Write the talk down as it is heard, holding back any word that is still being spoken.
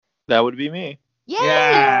That would be me. Yay!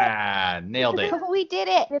 Yeah, nailed it. We did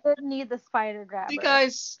it. You didn't need the spider grabber. See,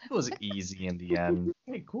 guys, it was easy in the end.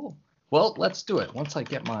 Okay, cool. Well, let's do it. Once I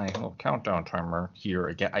get my little countdown timer here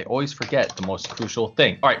again, I always forget the most crucial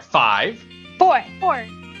thing. All right, 5, 4,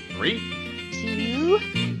 3, 2,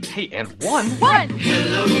 hey, and 1.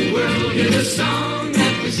 Hello world, here's a song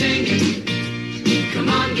that we're singing. Come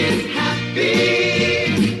on, get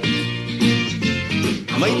happy.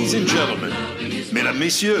 Ladies and gentlemen, mesdames,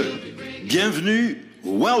 messieurs, bienvenue,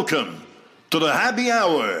 welcome to the Happy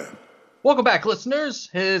Hour. Welcome back, listeners.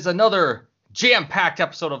 Here's another jam-packed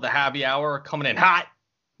episode of the Happy Hour coming in hot.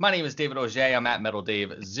 My name is David Auger. I'm at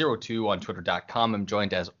MetalDave02 on Twitter.com. I'm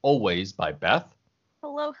joined, as always, by Beth.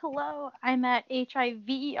 Hello. I'm at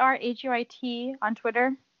HIVERAGUIT on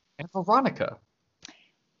Twitter. And Veronica.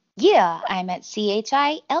 Yeah, I'm at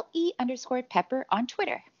CHILE_Pepper on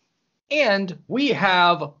Twitter. And we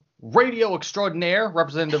have radio extraordinaire,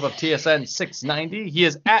 representative of TSN 690. He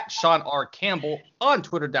is at Sean R. Campbell on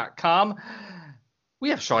Twitter.com. We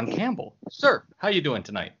have Sean Campbell. Sir, how you doing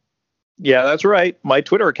tonight? Yeah, that's right. My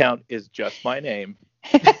Twitter account is just my name.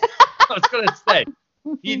 I was going to say,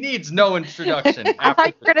 he needs no introduction. I thought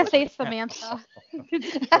you were going to say Samantha.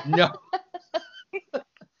 No.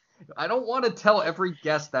 I don't want to tell every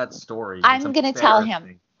guest that story. I'm going to tell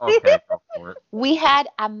him. Okay, go for it. We had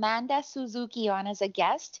Amanda Suzuki on as a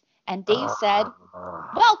guest, and Dave said,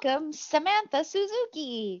 welcome, Samantha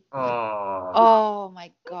Suzuki. Oh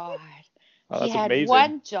my God. Oh, he had amazing.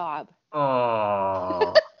 one job.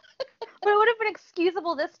 Oh. But it would have been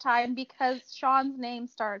excusable this time because Sean's name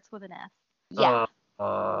starts with an S. Yeah.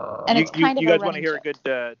 And it's kind of you a guys want to running hear a joke.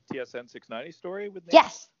 good TSN 690 story with me?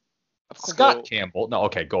 Yes. Scott Campbell. No,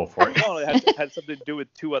 okay, go for it. No, it had something to do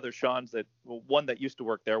with two other Seans one that used to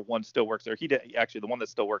work there, one still works there. Actually, the one that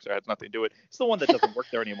still works there has nothing to do with it. It's the one that doesn't work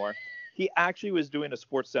there anymore. He actually was doing a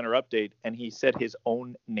Sports Center update, and he said his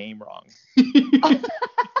own name wrong.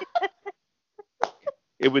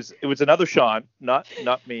 It was another Sean, not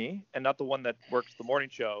me, and not the one that works the morning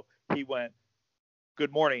show. He went,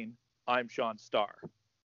 "Good morning, I'm Sean Starr."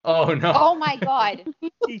 Oh, no. Oh my God.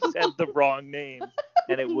 He said the wrong name,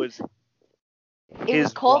 and it was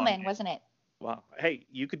Coleman, wasn't it? Wow. Hey,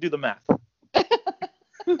 you could do the math.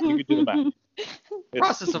 You could do the math.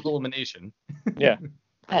 Process of elimination. Yeah.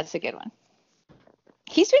 That's a good one.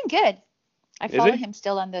 He's doing good. I Is follow he? him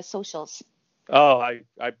still on the socials. Oh, I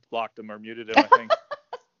blocked him or muted him, I think.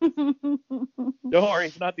 Don't worry,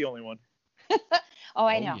 he's not the only one. Oh,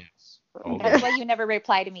 I know. Yes. Oh, That's why you never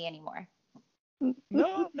reply to me anymore.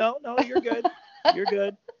 No, you're good. You're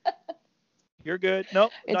good. You're good.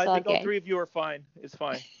 Nope. It's I all think all good. three of you are fine. It's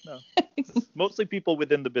fine. No. Mostly people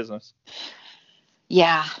within the business.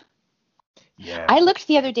 Yeah. Yeah. I looked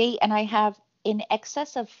the other day and I have in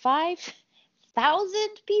excess of 5,000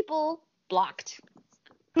 people blocked.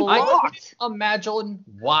 I can't imagine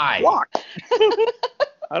why. Blocked.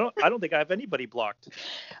 I don't think I have anybody blocked.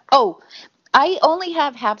 Oh, I only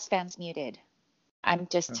have Habs fans muted. I'm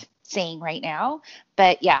just saying right now.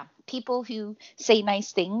 But yeah, people who say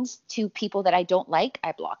nice things to people that I don't like,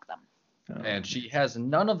 I block them. And she has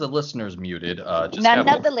none of the listeners muted. Just None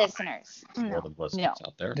have of the listeners. more than listeners No.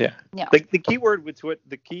 out there. Yeah. No. The key word with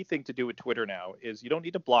the key thing to do with Twitter now is you don't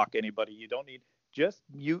need to block anybody. You don't need just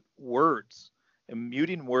mute words. And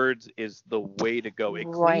muting words is the way to go. It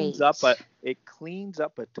cleans up a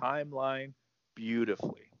timeline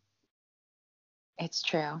beautifully. It's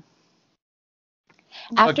true.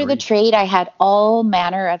 After the Agreed. trade, I had all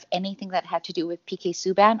manner of anything that had to do with PK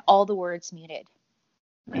Subban, all the words muted.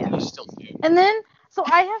 You still do. And then so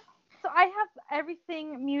I have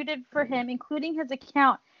everything muted for him, including his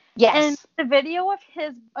account. Yes. And the video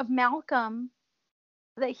of Malcolm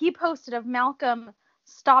that he posted of Malcolm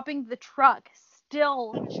stopping the truck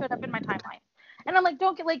still showed up in my timeline. And I'm like,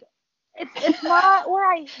 don't get like it's not where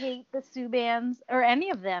I hate the Subbans or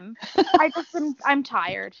any of them. I'm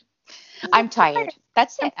tired. I'm tired.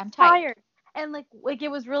 That's it. I'm tired. And like it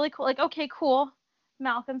was really cool. Like, okay, cool.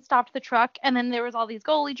 Malcolm stopped the truck, and then there was all these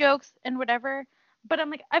goalie jokes and whatever. But I'm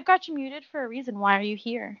like, I've got you muted for a reason. Why are you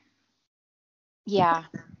here? Yeah.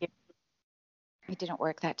 It didn't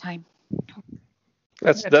work that time.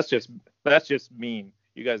 That's just mean.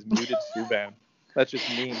 You guys muted Subban. That's just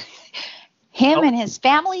mean. Him and his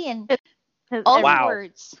family and all the Wow.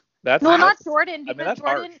 words. That's not Jordan, because that's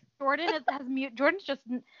harsh. Jordan's just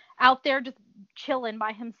out there just chilling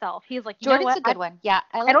by himself. He's like, Jordan's a good one. Yeah,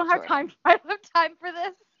 I don't have time. I don't have time for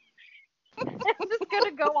this. I'm just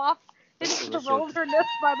gonna go off into the wilderness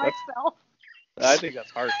by myself. I think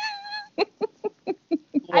that's harsh.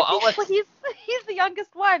 Well, I think he's the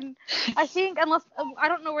youngest one. I think unless I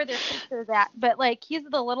don't know where their sister's at, but like he's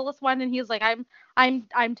the littlest one, and he's like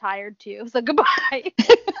I'm tired too. So goodbye.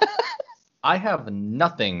 I have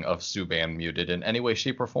nothing of Subban muted in any way,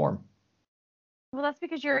 shape, or form. Well, that's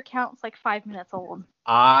because your account's like 5 minutes old.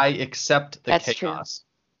 I accept the That's true. chaos.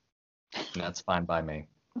 And that's fine by me.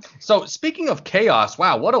 So speaking of chaos,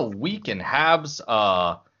 wow, what a week in Habs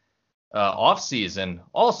off season.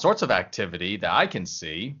 All sorts of activity that I can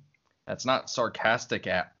see. That's not sarcastic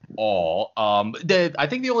at all. I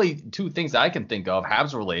think the only two things that I can think of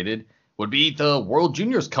Habs related would be the World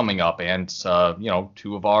Juniors coming up, and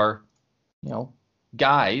two of our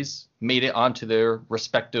guys made it onto their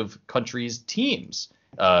respective countries' teams.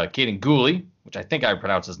 Caden Gooley, which I think I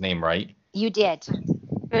pronounced his name right. You did.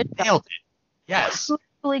 Good. Nailed it. Yes.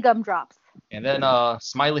 Googly gumdrops. And then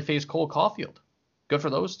smiley face Cole Caulfield. Good for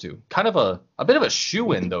those two. Kind of a bit of a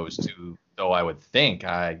shoe-in, those two, though, I would think.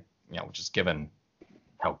 Just given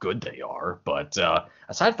how good they are. But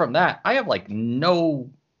aside from that, I have like no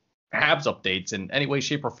Habs updates in any way,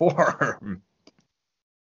 shape, or form.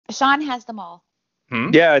 Sean has them all.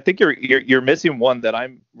 Yeah, I think you're missing one that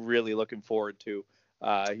I'm really looking forward to.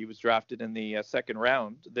 He was drafted in the second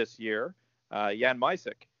round this year, Jan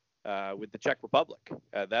Mysak, with the Czech Republic.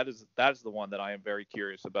 That is the one that I am very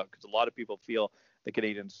curious about, because a lot of people feel the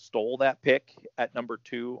Canadians stole that pick at number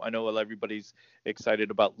 2. I know everybody's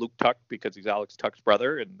excited about Luke Tuck because he's Alex Tuck's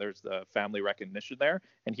brother, and there's the family recognition there,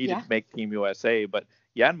 and he didn't make Team USA. But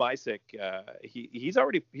Jan Mysak, he's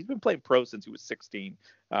been playing pro since he was 16,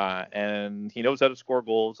 and he knows how to score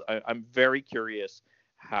goals. I'm very curious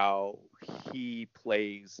how he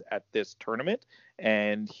plays at this tournament,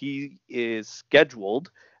 and he is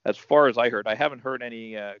scheduled, as far as I heard. I haven't heard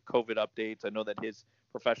any COVID updates. I know that his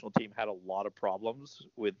professional team had a lot of problems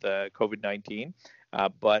with COVID-19,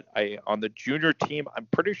 but on the junior team, I'm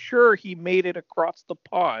pretty sure he made it across the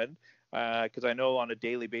pond, because I know on a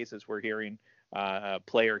daily basis we're hearing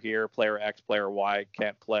player here, player X, player Y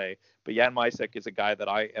can't play. But Jan Mysak is a guy that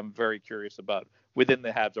I am very curious about within the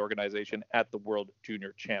Habs organization at the World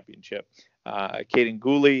Junior Championship. Caden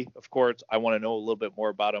Gooley, of course, I want to know a little bit more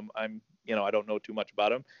about him. I don't know too much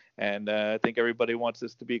about him, and I think everybody wants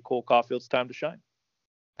this to be Cole Caulfield's time to shine.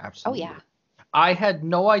 Absolutely. Oh yeah. I had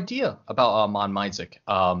no idea about Jan Mysak.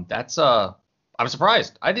 I'm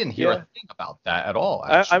surprised. I didn't hear a thing about that at all.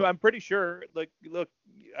 I'm pretty sure. Look,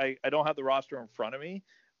 I don't have the roster in front of me,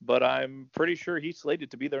 but I'm pretty sure he's slated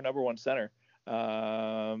to be their number 1 center.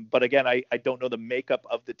 But again, I don't know the makeup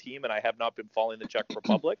of the team, and I have not been following the Czech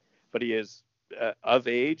Republic. But he is of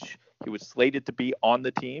age. He was slated to be on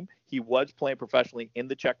the team. He was playing professionally in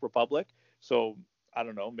the Czech Republic. So I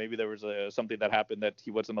don't know. Maybe there was something that happened that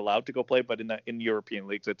he wasn't allowed to go play. But in European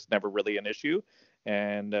leagues, it's never really an issue.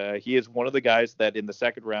 And he is one of the guys that in the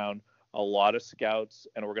second round, a lot of scouts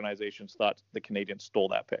and organizations thought the Canadians stole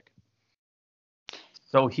that pick.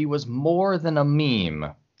 So he was more than a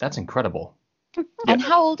meme. That's incredible. And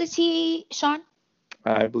how old is he, Sean?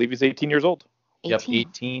 I believe he's 18 years old. 18. Yep,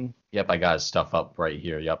 18. Yep, I got his stuff up right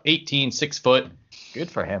here. Yep, 18, 6 foot. Good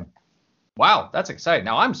for him. Wow, that's exciting.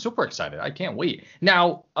 Now, I'm super excited. I can't wait.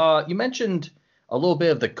 Now, you mentioned a little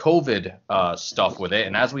bit of the COVID stuff with it.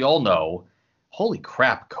 And as we all know, holy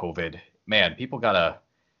crap, COVID. Man, people got to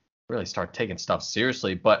really start taking stuff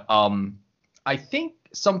seriously. But I think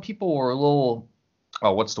some people were a little,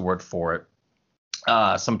 what's the word for it?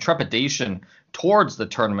 Some trepidation towards the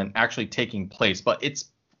tournament actually taking place. But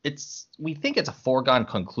we think it's a foregone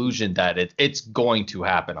conclusion that it's going to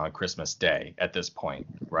happen on Christmas Day at this point,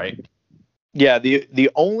 right? Yeah, the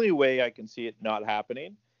only way I can see it not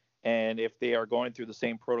happening, and if they are going through the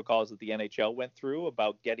same protocols that the NHL went through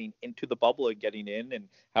about getting into the bubble and getting in and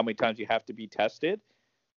how many times you have to be tested,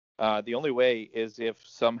 the only way is if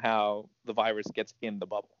somehow the virus gets in the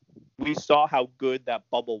bubble. We saw how good that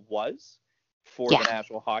bubble was for the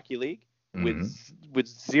National Hockey League with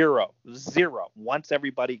zero once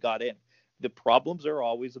everybody got in. The problems are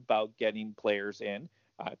always about getting players in.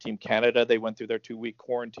 Team Canada, they went through their 2-week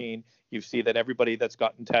quarantine. You see that everybody that's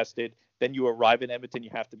gotten tested, then you arrive in Edmonton,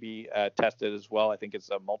 you have to be tested as well. I think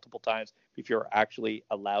it's multiple times if you're actually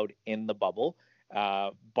allowed in the bubble,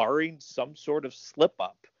 barring some sort of slip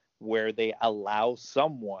up where they allow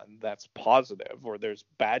someone that's positive or there's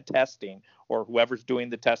bad testing or whoever's doing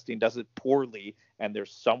the testing does it poorly and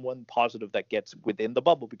there's someone positive that gets within the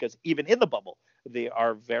bubble, because even in the bubble, they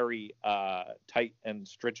are very tight and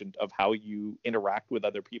stringent of how you interact with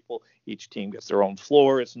other people. Each team gets their own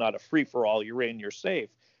floor. It's not a free-for-all. You're in, you're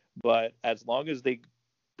safe. But as long as they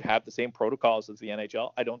have the same protocols as the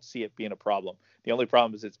NHL, I don't see it being a problem. The only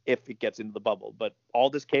problem is if it gets into the bubble. But all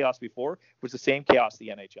this chaos before was the same chaos the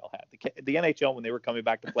NHL had. The NHL, when they were coming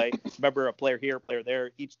back to play, remember, a player here, a player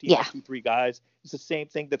there, each team has 2-3 guys. It's the same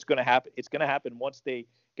thing that's going to happen. It's going to happen once they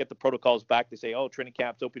get the protocols back. They say, oh, training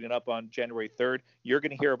camp's opening up on January 3rd. You're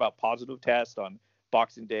going to hear about positive tests on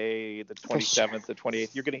Boxing Day, the 27th, the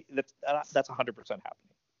 28th. You're going to that's 100% happening.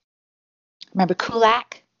 Remember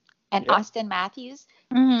Kulak and Yeah. Austin Matthews?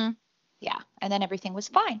 Mm-hmm. Yeah, and then everything was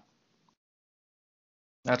fine.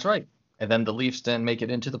 That's right. And then the Leafs didn't make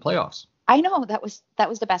it into the playoffs. I know, that was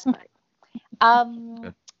the best part.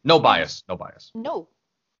 Good. No bias. No,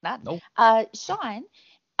 not. Nope. Sean,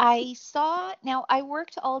 I saw. Now I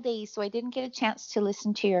worked all day, so I didn't get a chance to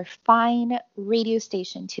listen to your fine radio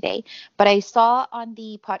station today. But I saw on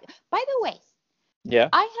the pod. By the way, Yeah,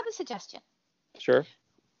 I have a suggestion. sure.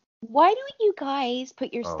 Why don't you guys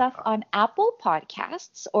put your stuff God. on Apple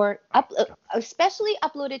Podcasts or especially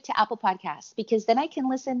upload it to Apple Podcasts, because then I can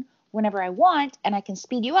listen whenever I want and I can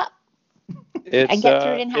speed you up It's, and get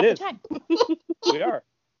through it in half is. the time. We are.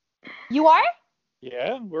 You are?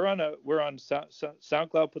 Yeah, we're on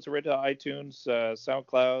SoundCloud, puts it right to iTunes,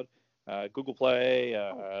 SoundCloud, Google Play,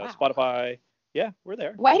 wow. Spotify. Yeah, we're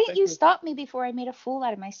there. Why didn't Thank you stop me before I made a fool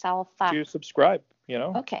out of myself? to subscribe, you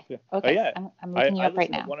know? Okay. Yeah. Okay. yeah. I'm looking you up right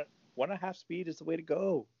listen to now. 1.5 speed is the way to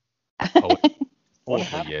go. Oh, One it and a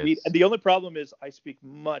half totally speed. is. And the only problem is I speak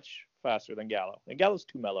much faster than Gallo, and Gallo's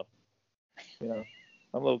too mellow. You know,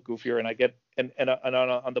 I'm a little goofier, and I get and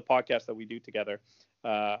on the podcast that we do together,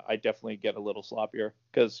 I definitely get a little sloppier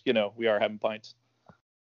because we are having pints.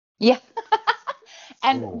 Yeah.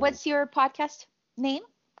 And Ooh. what's your podcast name?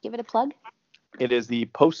 Give it a plug. It is the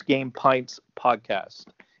Post Game Pints podcast.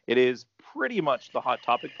 It is pretty much the Hot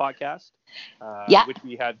Topic podcast, Yeah. which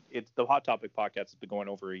we had. It's the Hot Topic podcast has been going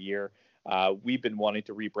over a year. We've been wanting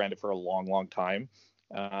to rebrand it for a long, long time.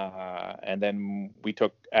 And then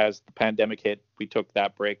as the pandemic hit, we took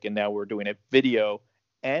that break, and now we're doing it video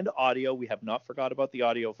and audio. We have not forgot about the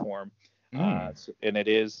audio form. And it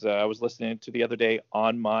is, I was listening to the other day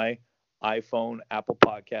on my iPhone, Apple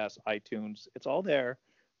Podcasts, iTunes. It's all there.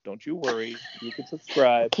 Don't you worry. You can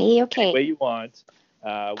subscribe any Okay. way you want.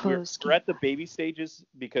 We're Post-game. at the baby stages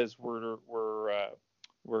because we're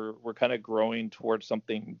kind of growing towards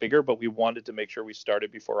something bigger, but we wanted to make sure we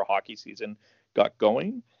started before a hockey season got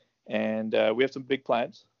going. And we have some big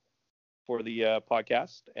plans for the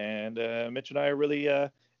podcast, and Mitch and I are really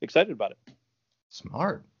excited about it.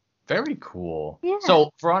 Smart. Very cool. Yeah.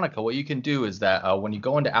 So, Veronica, what you can do is that when you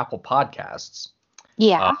go into Apple Podcasts,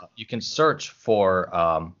 Yeah. you can search for,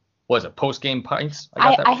 what is it, Post Game Pints?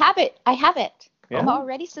 I that right? have it. Yeah. I'm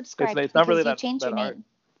already subscribed. It's not because really you that changed your hard. name.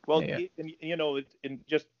 Well, Yeah. and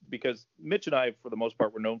just because Mitch and I, for the most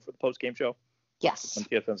part, were known for the post game show Yes. on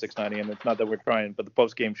TSN 690, and it's not that we're trying, but the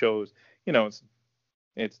post game shows,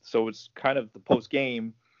 it's kind of the post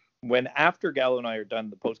game. When after Gallo and I are done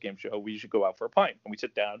the post game show, we usually go out for a pint and we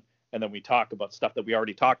sit down and then we talk about stuff that we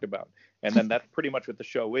already talked about, and then that's pretty much what the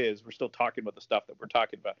show is. We're still talking about the stuff that we're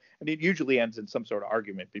talking about, and it usually ends in some sort of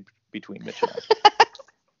argument between Mitch and I.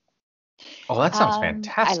 Oh, that sounds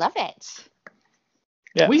fantastic. I love it.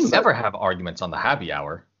 Yeah, We so- never have arguments on the happy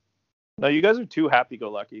hour. No, you guys are too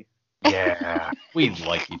happy-go-lucky. Yeah, we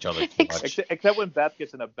like each other too much. Except when Beth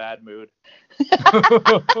gets in a bad mood. I'm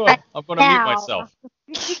going to mute Ow. myself.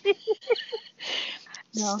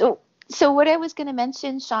 No. So what I was going to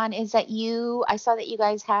mention, Sean, is that I saw that you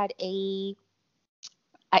guys had I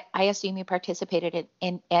assume you participated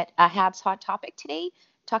at a Habs Hot Topic today,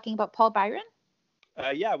 talking about Paul Byron.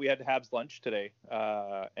 Yeah, we had Habs lunch today,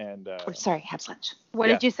 and Or sorry, Habs lunch. What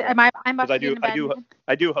Yeah. did you say? I must because be in a bad mood.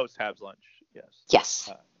 I do host Habs lunch. Yes. Yes.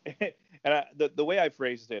 And the way I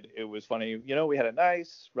phrased it, it was funny. We had a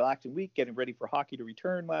nice, relaxing week, getting ready for hockey to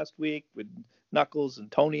return last week with Knuckles and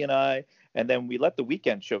Tony and I. And then we let the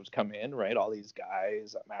weekend shows come in, right? All these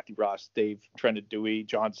guys, Matthew Ross, Dave Trenta Dewey,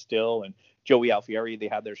 John Still, and Joey Alfieri, they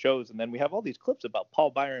had their shows. And then we have all these clips about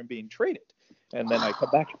Paul Byron being traded. And then I come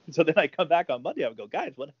back. So then I come back on Monday. I would go,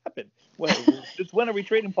 guys, what happened? When are we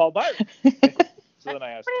trading Paul Byron? So then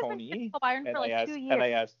I asked What has been Tony, Paul Byron and for like I 2 asked, years? and I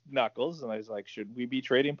asked Knuckles, and I was like, should we be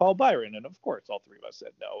trading Paul Byron? And of course, all three of us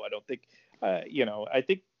said no. I don't think, I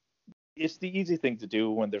think it's the easy thing to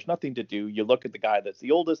do when there's nothing to do. You look at the guy that's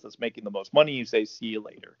the oldest, that's making the most money. You say, see you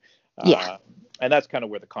later. Yeah. And that's kind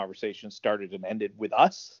of where the conversation started and ended with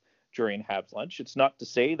us during Habs lunch. It's not to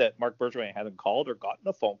say that Marc Bergevin hadn't called or gotten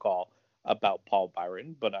a phone call about Paul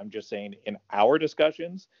Byron, but I'm just saying in our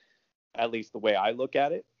discussions, at least the way I look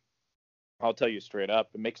at it, I'll tell you straight up,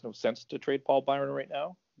 it makes no sense to trade Paul Byron right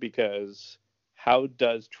now because how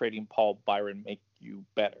does trading Paul Byron make you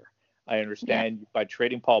better? I understand by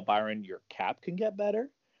trading Paul Byron, your cap can get better.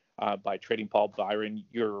 By trading Paul Byron,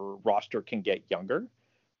 your roster can get younger.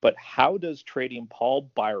 But how does trading Paul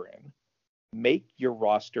Byron make your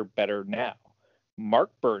roster better now? Marc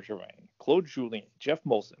Bergevin, Claude Julien, Jeff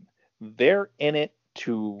Molson, they're in it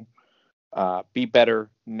to be better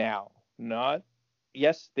now. Not,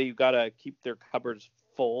 yes, they've got to keep their cupboards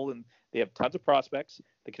full, and they have tons of prospects.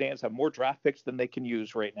 The Canadiens have more draft picks than they can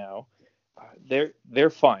use right now. They're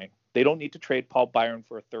fine. They don't need to trade Paul Byron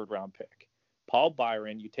for a third-round pick. Paul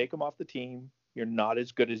Byron, you take him off the team, you're not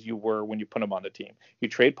as good as you were when you put him on the team. You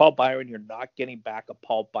trade Paul Byron, you're not getting back a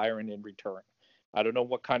Paul Byron in return. I don't know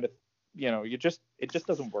what kind of, it just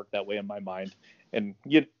doesn't work that way in my mind. And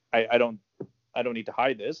I don't need to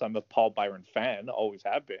hide this. I'm a Paul Byron fan, always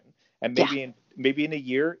have been. And maybe in a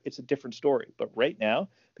year it's a different story. But right now,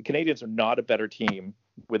 the Canadiens are not a better team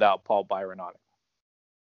without Paul Byron on it.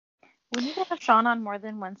 We need to have Sean on more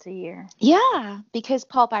than once a year. Yeah, because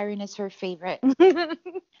Paul Byron is her favorite.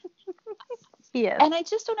 He is. And I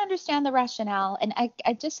just don't understand the rationale. And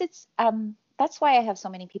that's why I have so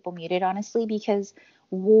many people muted, honestly, because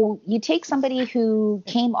you take somebody who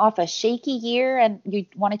came off a shaky year and you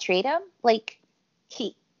want to trade him, like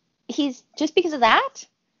he's just because of that.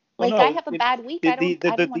 Like, I have a bad week. I don't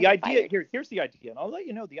want to get fired. Here's the idea, and I'll let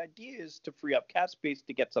you know. The idea is to free up cap space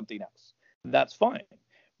to get something else. That's fine.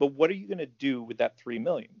 But what are you going to do with that $3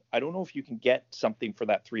 million? I don't know if you can get something for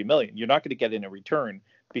that $3 million. You're not going to get in a return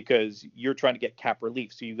because you're trying to get cap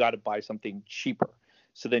relief. So you got to buy something cheaper.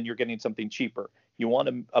 So then you're getting something cheaper. You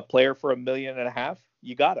want a player for $1.5 million?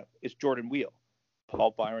 You got him. It's Jordan Weal.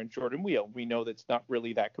 Paul Byron, Jordan Weal. We know that's not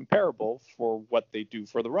really that comparable for what they do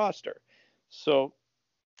for the roster. So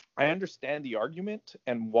I understand the argument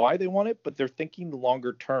and why they want it, but they're thinking the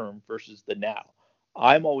longer term versus the now.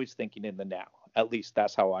 I'm always thinking in the now. At least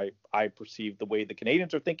that's how I perceive the way the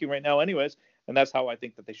Canadiens are thinking right now anyways. And that's how I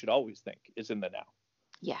think that they should always think, is in the now.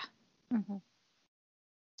 Yeah. Mm-hmm.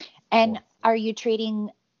 And are you trading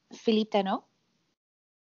Philippe Danault?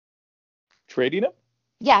 Trading him?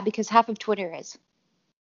 Yeah, because half of Twitter is.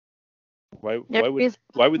 Why would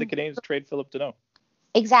the Canadiens trade Philippe Danault?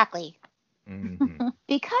 Exactly. Mm-hmm.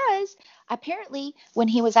 Because apparently when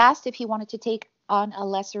he was asked if he wanted to take on a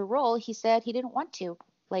lesser role, he said he didn't want to,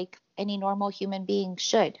 like any normal human being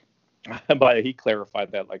should. But he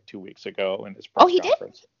clarified that like 2 weeks ago in his press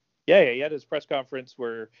conference. Yeah, he had his press conference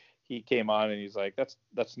where he came on and he's like,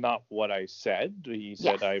 that's not what I said. He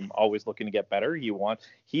said, I'm always looking to get better. He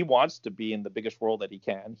wants to be in the biggest role that he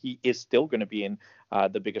can. He is still going to be in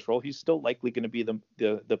the biggest role. He's still likely going to be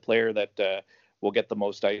the player that will get the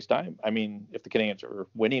most ice time. I mean, if the Canadiens are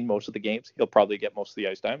winning most of the games, he'll probably get most of the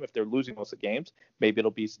ice time. If they're losing most of the games, maybe it'll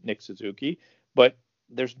be Nick Suzuki. But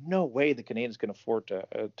there's no way the Canadiens can afford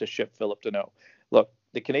to ship Philippe Danault. Look,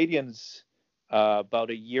 the Canadiens about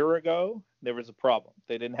a year ago, there was a problem.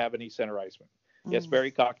 They didn't have any center icemen. Yes,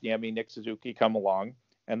 Barry Kotkaniemi, Nick Suzuki come along,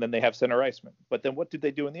 and then they have center icemen. But then what did they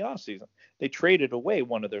do in the offseason? They traded away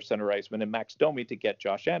one of their center icemen and Max Domi to get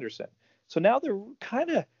Josh Anderson. So now they're kind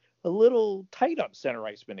of a little tight on center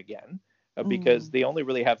icemen again because they only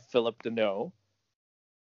really have Philippe Danault,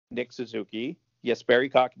 Nick Suzuki, Barry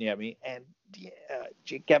Kotkaniemi, and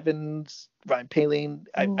Jake Evans, Ryan Poehling.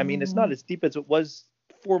 I mean, it's not as deep as it was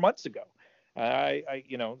 4 months ago.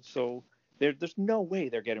 So there's no way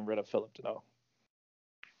they're getting rid of Philippe Danault.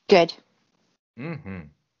 Good. Mm-hmm.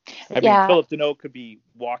 I mean, Philippe Danault could be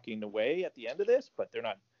walking away at the end of this, but they're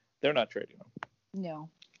not trading him. No.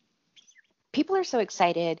 People are so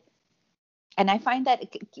excited. And I find that,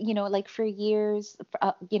 like for years,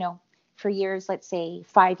 let's say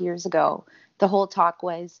 5 years ago, the whole talk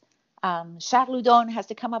was Charles Hudon has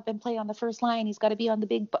to come up and play on the first line. He's got to be on the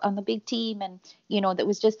big team. And, that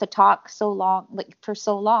was just a talk for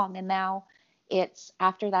so long. And now it's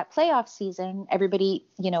after that playoff season, everybody,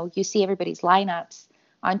 you see everybody's lineups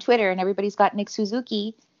on Twitter and everybody's got Nick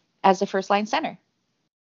Suzuki as the first line center.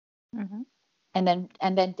 Mm-hmm. And then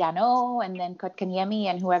Danault and then Kotkaniemi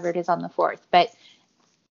and whoever it is on the fourth. But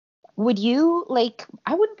would you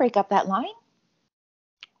I wouldn't break up that line.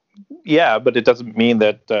 Yeah, but it doesn't mean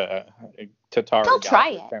that Tatar. They'll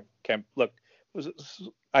try it. Can look.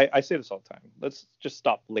 I say this all the time. Let's just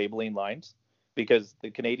stop labeling lines because the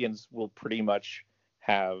Canadiens will pretty much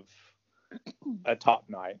have a top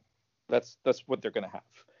nine. That's what they're going to have.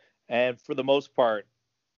 And for the most part,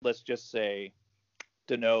 let's just say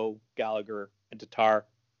Danault, Gallagher, and Tatar,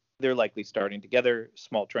 they're likely starting together.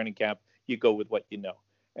 Small training camp. You go with what you know.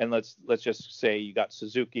 And let's just say you got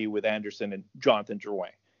Suzuki with Anderson and Jonathan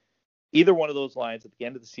Drouin. Either one of those lines at the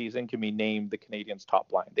end of the season can be named the Canadiens'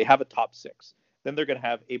 top line. They have a top six. then they're going to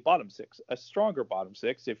have a bottom six, a stronger bottom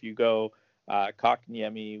six if you go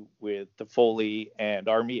Kotkaniemi with Toffoli and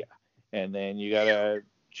Armia. And then you got a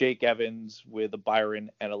Jake Evans with a Byron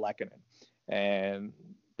and a Lehkonen. And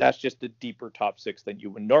that's just a deeper top six than you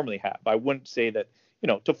would normally have. I wouldn't say that,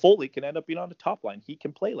 Toffoli can end up being on the top line. He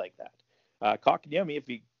can play like that. Kotkaniemi, if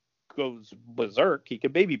he goes berserk, he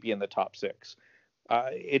could maybe be in the top six.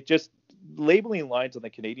 It just labeling lines on the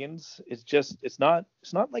Canadians is just it's not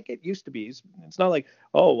like it used to be. It's not like,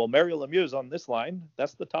 oh well, Mario Lemieux is on this line,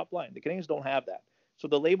 that's the top line. The Canadians don't have that. So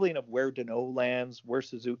the labeling of where Deneau lands, where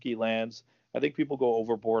Suzuki lands, I think people go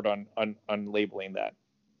overboard on labeling that.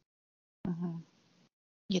 Mm-hmm.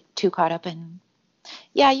 Get too caught up in.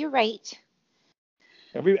 Yeah, you're right.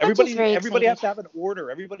 Everybody has to have an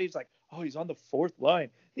order. Everybody's like, oh, he's on the fourth line.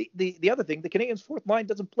 The other thing, the Canadians' fourth line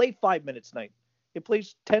doesn't play 5 minutes a night. It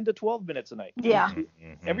plays 10 to 12 minutes a night. Yeah.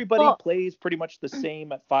 Mm-hmm. Everybody plays pretty much the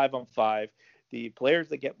same at 5-on-5. The players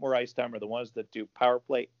that get more ice time are the ones that do power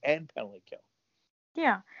play and penalty kill.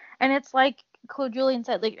 Yeah. And it's like Claude Julien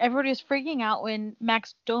said, like everybody was freaking out when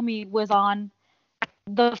Max Domi was on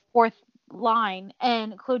the fourth line,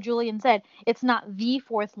 and Claude Julien said it's not the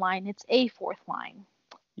fourth line, it's a fourth line.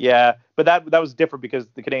 Yeah, but that was different because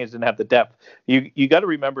the Canadians didn't have the depth. You got to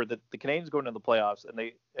remember that the Canadians going into the playoffs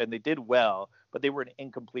and they did well, but they were an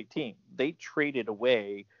incomplete team. They traded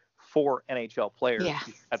away 4 NHL players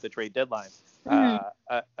at the trade deadline.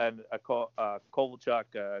 Mm-hmm. Kovalchuk,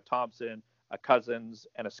 Thompson, a Cousins,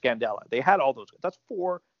 and a Scandella. They had all those. That's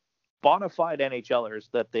 4 bona fide NHLers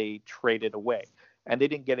that they traded away, and they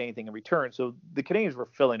didn't get anything in return. So the Canadians were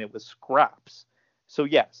filling it with scraps. So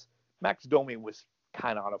yes, Max Domi was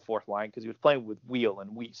kind of on a fourth line because he was playing with Wheel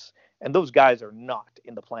and Weiss, and those guys are not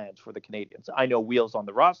in the plans for the Canadians. I know Wheel's on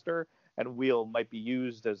the roster, and Wheel might be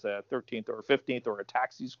used as a 13th or a 15th or a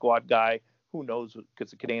taxi squad guy. Who knows?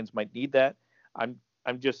 Because the Canadians might need that. I'm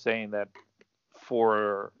just saying that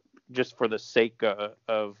for the sake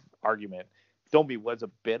of argument, Domi was a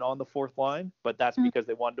bit on the fourth line, but that's because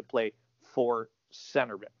they wanted to play 4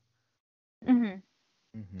 centermen.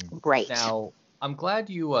 Mm-hmm. Mm-hmm. Right. Now, I'm glad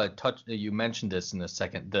you you mentioned this in a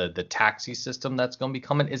second. The taxi system that's going to be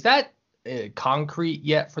coming. Is that concrete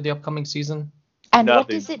yet for the upcoming season? And Nothing. what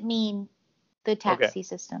does it mean, the taxi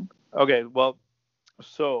system? Okay, well,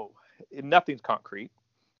 so nothing's concrete,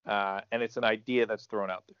 and it's an idea that's thrown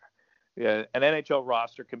out there. An NHL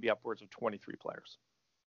roster can be upwards of 23 players,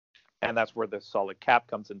 and that's where the solid cap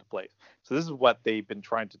comes into place. So this is what they've been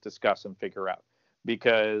trying to discuss and figure out,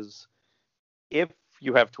 because if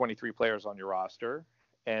you have 23 players on your roster,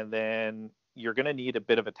 and then you're going to need a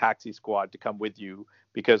bit of a taxi squad to come with you,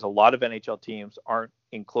 because a lot of NHL teams aren't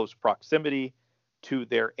in close proximity to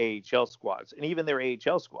their AHL squads. And even their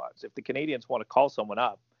AHL squads, if the Canadians want to call someone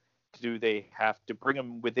up, do they have to bring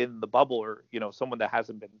them within the bubble, or, someone that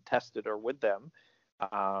hasn't been tested or with them?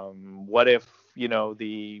 What if,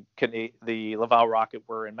 the Laval Rocket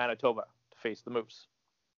were in Manitoba to face the Moose,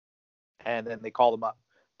 and then they call them up?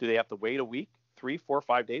 Do they have to wait a week, 3, 4,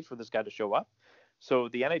 5 days for this guy to show up? So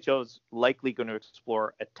the NHL is likely going to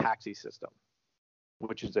explore a taxi system,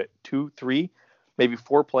 which is 2, 3, maybe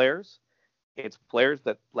 4 players. It's players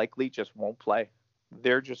that likely just won't play.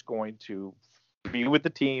 They're just going to be with the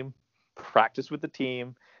team, practice with the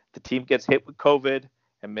team. The team gets hit with COVID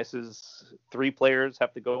and misses 3 players,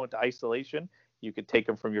 have to go into isolation. You could take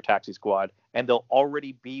them from your taxi squad, and they'll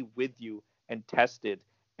already be with you and tested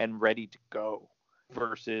and ready to go,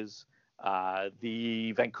 versus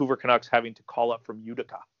the Vancouver Canucks having to call up from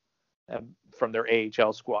Utica from their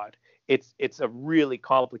AHL squad. It's a really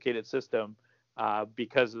complicated system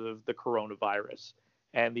because of the coronavirus.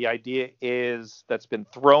 And the idea that's been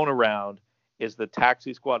thrown around is the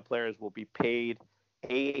taxi squad players will be paid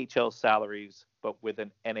AHL salaries, but with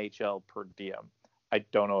an NHL per diem. I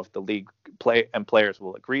don't know if the league players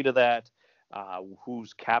will agree to that.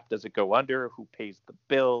 Whose cap does it go under? Who pays the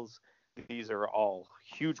bills? These are all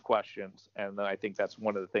huge questions, and I think that's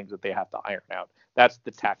one of the things that they have to iron out. That's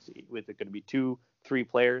the taxi. Is it going to be 2, 3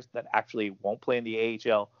 players that actually won't play in the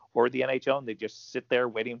AHL or the NHL, and they just sit there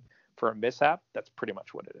waiting for a mishap? That's pretty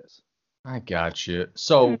much what it is. I got you.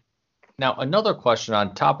 So now another question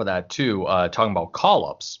on top of that too, talking about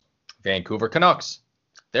call-ups. Vancouver Canucks,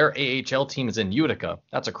 their AHL team is in Utica.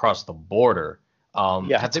 That's across the border.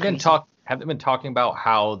 Have they been talking about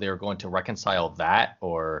how they're going to reconcile that,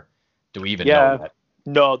 or do we even know that?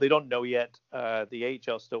 No, they don't know yet. The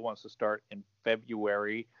AHL still wants to start in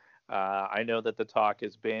February. I know that the talk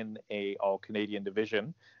has been a all-Canadian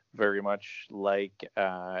division, very much like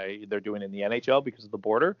they're doing in the NHL because of the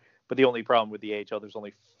border. But the only problem with the AHL, there's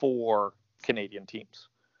only 4 Canadian teams.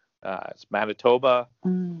 It's Manitoba,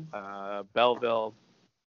 Mm. Belleville,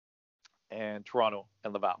 and Toronto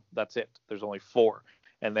and Laval. That's it. There's only 4.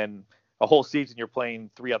 And then a whole season you're playing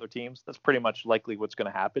 3 other teams. That's pretty much likely what's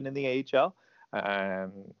going to happen in the AHL.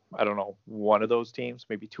 And I don't know, one of those teams,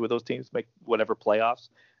 maybe 2 of those teams make whatever playoffs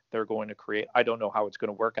they're going to create. I don't know how it's going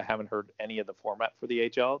to work. I haven't heard any of the format for the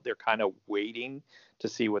AHL. They're kind of waiting to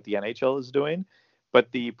see what the NHL is doing.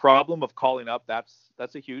 But the problem of calling up,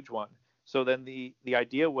 that's a huge one. So then the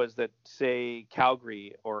idea was that, say,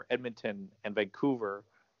 Calgary or Edmonton and Vancouver,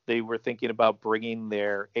 they were thinking about bringing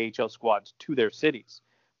their AHL squads to their cities.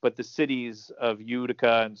 But the cities of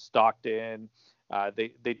Utica and Stockton,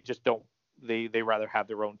 they just don't. They rather have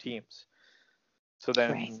their own teams. So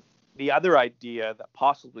then Right. the other idea that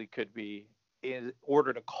possibly could be, in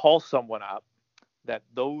order to call someone up, that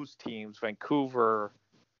those teams, Vancouver,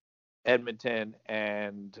 Edmonton,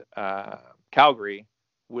 and Calgary,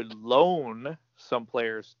 would loan some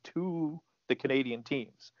players to the Canadian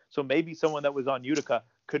teams. So maybe someone that was on Utica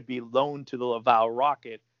could be loaned to the Laval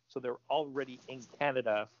Rocket, so they're already in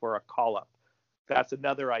Canada for a call-up. That's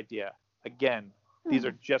another idea. Again, these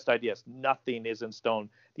are just ideas. Nothing is in stone.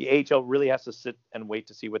 The AHL really has to sit and wait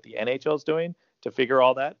to see what the NHL is doing to figure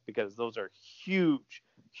all that, because those are huge,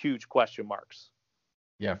 huge question marks.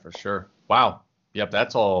 Yeah, for sure. Wow. Yep,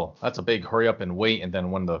 that's a big hurry up and wait, and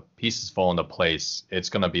then when the pieces fall into place, it's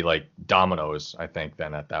gonna be like dominoes, I think,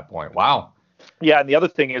 then at that point. Wow. Yeah, and the other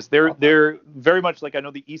thing is they're very much like, I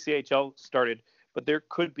know the ECHL started, but there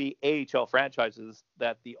could be AHL franchises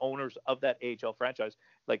that the owners of that AHL franchise,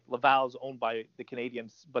 like Laval's owned by the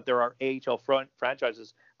Canadians, but there are AHL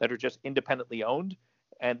franchises that are just independently owned,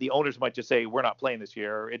 and the owners might just say, we're not playing this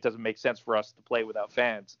year. It doesn't make sense for us to play without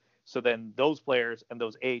fans. So then those players and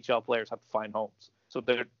those AHL players have to find homes. So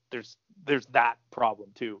there's that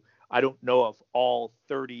problem too. I don't know if all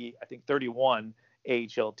 30, I think 31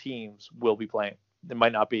 AHL teams will be playing. It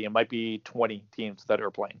might not be. It might be 20 teams that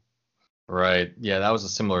are playing. Right. Yeah, that was a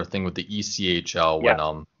similar thing with the ECHL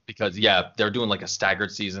when because they're doing like a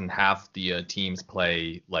staggered season. Half the teams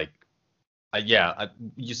play like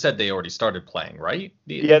you said they already started playing, right?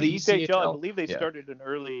 The ECHL, I believe they started in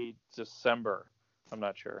early December. I'm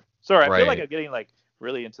not sure. Sorry, I feel like I'm getting like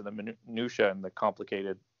really into the minutia and the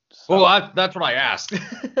complicated stuff. Well, that's what I asked.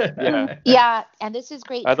 Yeah. Yeah, and this is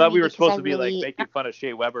great. I thought we were supposed to be really... like making fun of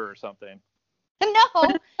Shea Weber or something.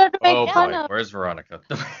 No, Oh boy, where's Veronica?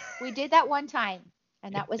 we did that one time,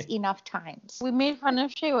 and that was enough times. We made fun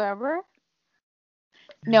of Shea Weber.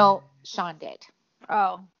 No, Sean did.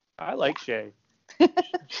 Oh. I like Shea.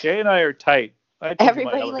 Shea and I are tight. I told you my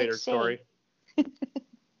Everybody elevator likes Shea. story.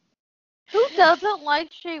 Who doesn't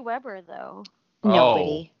like Shea Weber though?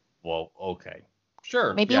 Nobody. Well, okay.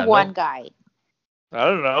 Sure. Maybe one guy. I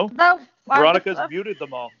don't know. No, Veronica's muted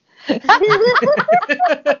them all. I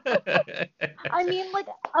mean, like,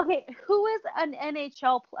 okay, who is an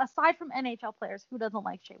NHL, aside from NHL players, who doesn't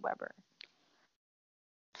like Shea Weber?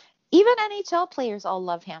 Even NHL players all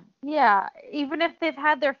love him. Yeah, even if they've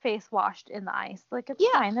had their face washed in the ice, like, it's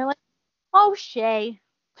fine. They're like, oh, Shea.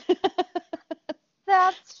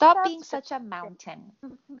 Stop being such a mountain.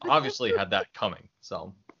 Obviously had that coming,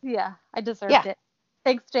 so. Yeah, I deserved it.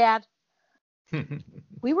 Thanks, Dad.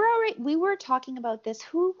 We were talking about this.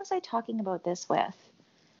 Who was I talking about this with?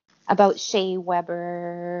 About Shea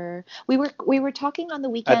Weber. We were talking on the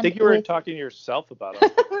weekend. I think you were talking to yourself about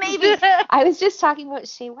it. Maybe. I was just talking about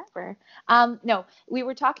Shea Weber. No, we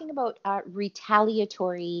were talking about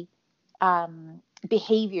retaliatory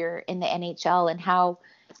behavior in the NHL and how,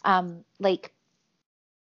 like,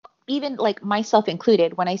 even like myself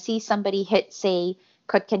included, when I see somebody hit, say,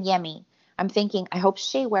 Kotkaniemi, I'm thinking, I hope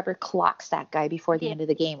Shea Weber clocks that guy before the end of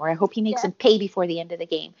the game, or I hope he makes him pay before the end of the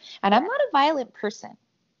game. And I'm not a violent person,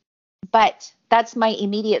 but that's my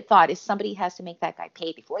immediate thought is somebody has to make that guy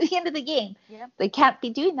pay before the end of the game. Yeah. They can't be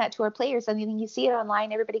doing that to our players. I mean, you see it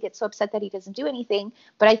online. Everybody gets so upset that he doesn't do anything.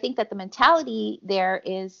 But I think that the mentality there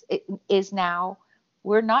is now,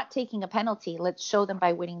 we're not taking a penalty. Let's show them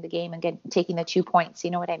by winning the game and taking the 2 points. You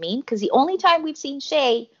know what I mean? Because the only time we've seen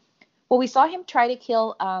Shea, well, we saw him try to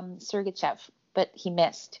kill Sergachev, but he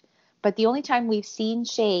missed. But the only time we've seen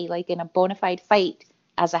Shea, like in a bona fide fight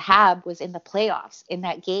as a Hab, was in the playoffs in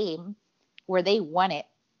that game where they won it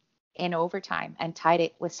in overtime and tied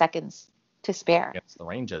it with seconds to spare. Against the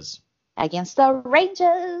Rangers.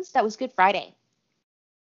 That was Good Friday.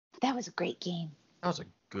 That was a great game. That was a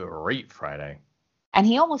great Friday. And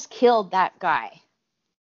he almost killed that guy.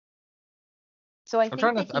 So I'm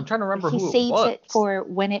trying to remember who it was. He saves it for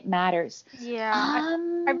when it matters. Yeah, I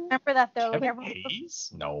remember that though. Kevin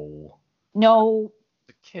Hayes? No. No.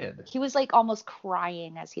 The kid. He was like almost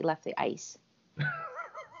crying as he left the ice.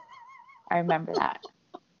 I remember that.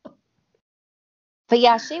 But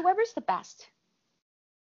yeah, Shea Weber's the best.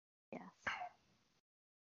 Yes.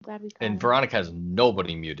 Glad we got And him. Veronica has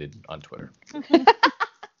nobody muted on Twitter.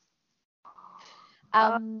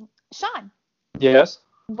 Sean, Yes.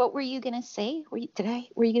 what were you gonna say? Were you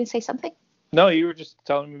gonna say something? No, you were just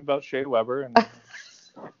telling me about Shea Weber and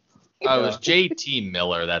Oh, it was JT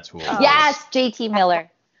Miller. That's who it was. Yes, JT Miller.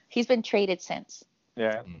 He's been traded since.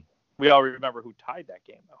 yeah. We all remember who tied that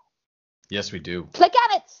game though. Yes, we do. Click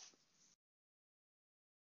on it.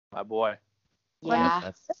 My boy.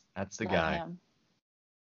 Yeah, That's the love guy. him.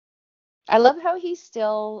 I love how he's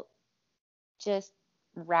still just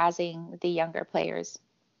razzing the younger players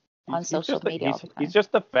on social just media all the time. he's just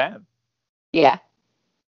a fan. Yeah,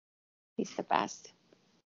 he's the best.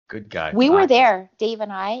 Good guy. We were there, Dave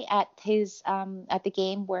and I, at his at the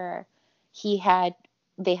game where they had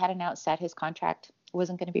announced that his contract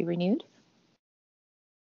wasn't going to be renewed.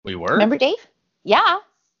 We were? Remember, Dave? Yeah.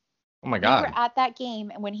 Oh my We God. were at that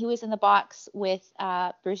game when he was in the box with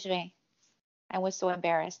Bergevin and was so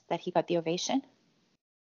embarrassed that he got the ovation.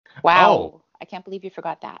 Wow. Oh. I can't believe you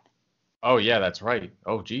forgot that. Oh yeah, that's right.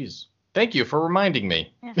 Oh geez. Thank you for reminding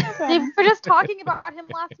me. Yeah. They were just talking about him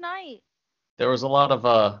last night. There was a lot of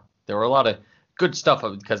good stuff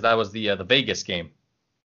because that was the Vegas game.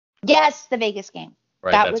 Yes, the Vegas game.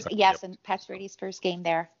 Right. That that's was, right. yes, and Pat's Brady's first game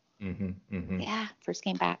there. Mm-hmm. Yeah, first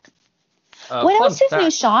game back. What What else is new,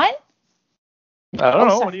 Sean? I don't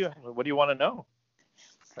know. sorry. What do you want to know?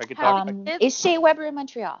 I could talk. Is Shea Weber in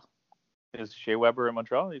Montreal? Is Shea Weber in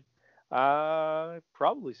Montreal?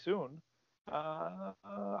 Probably soon.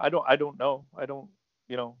 I don't know.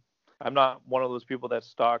 I'm not one of those people that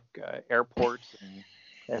stalk airports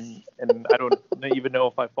and I don't even know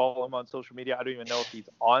if I follow him on social media. I don't even know if he's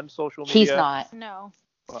on social media. He's not. No.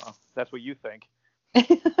 Well, that's what you think. No,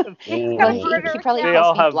 he probably They has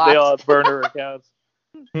all me have blocked. burner accounts.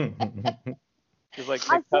 Just like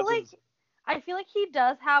my cousins. I feel like he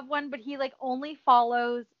does have one, but he like only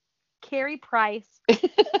follows Carey Price and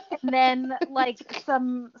then like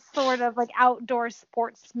some sort of like outdoor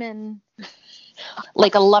sportsman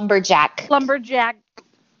Like a lumberjack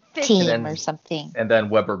fishing. team or something. And then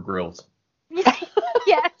Weber Grills. Yes.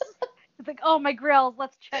 It's like, oh, my grills,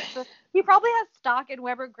 let's check this. He probably has stock in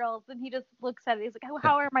Weber grills, and he just looks at it. He's like,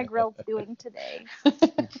 how are my grills doing today?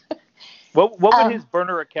 What would his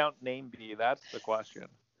burner account name be? That's the question.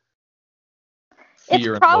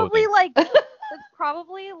 Fear It's probably and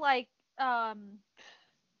like I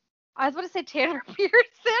was going to say Tanner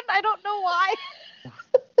Pearson. I don't know why.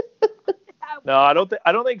 No, I don't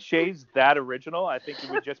think Shea's that original. I think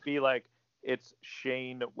it would just be like it's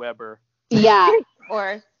Shane Weber. Yeah,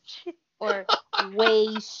 or Way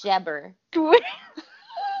Sheber. Or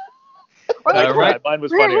like Right. Mine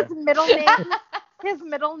was his funnier.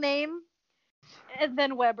 middle name, and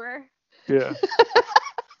then Weber. Yeah.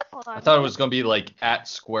 Hold on. I thought it was gonna be like at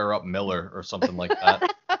Square Up Miller or something like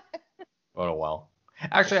that. Oh well.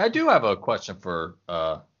 Actually, I do have a question for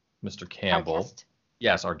Mr. Campbell. Our guest.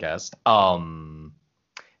 Yes, our guest.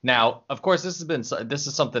 Now, of course, this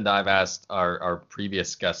is something that I've asked our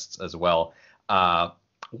previous guests as well.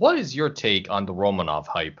 What is your take on the Romanov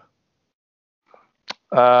hype?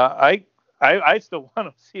 I still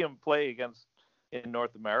want to see him play in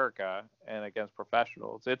North America and against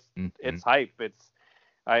professionals. It's hype.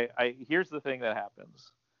 Here's the thing that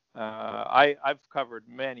happens. I've covered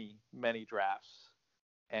many drafts,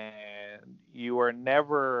 and you are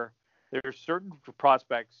never. There's certain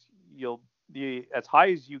prospects as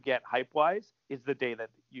high as you get hype wise is the day that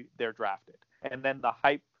they're drafted, and then the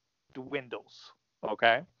hype dwindles.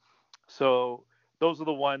 Okay, so those are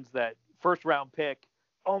the ones that first round pick.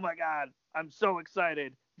 Oh my God, I'm so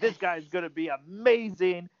excited. This guy's gonna be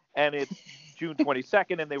amazing, and it's June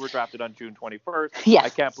 22nd, and they were drafted on June 21st. Yes. I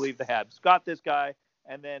can't believe the Habs got this guy.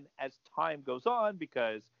 And then as time goes on,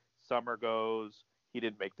 because summer goes, he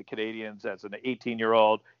didn't make the Canadians as an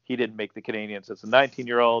 18-year-old. He didn't make the Canadians as a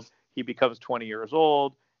 19-year-old. He becomes 20 years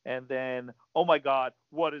old. And then, oh my God,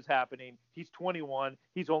 what is happening? He's 21.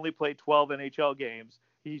 He's only played 12 NHL games.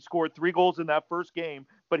 He scored 3 goals in that first game,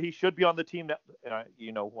 but he should be on the team that,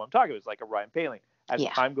 you know who I'm talking about. It's like a Ryan Poehling. As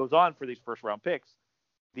time goes on for these first round picks,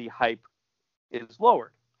 the hype is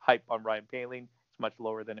lowered. Hype on Ryan Poehling is much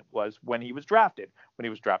lower than it was when he was drafted. When he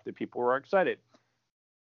was drafted, people were excited.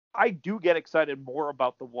 I do get excited more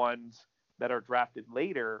about the ones that are drafted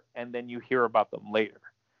later, and then you hear about them later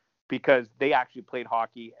because they actually played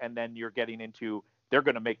hockey, and then you're getting into they're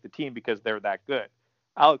going to make the team because they're that good.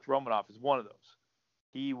 Alex Romanov is one of those.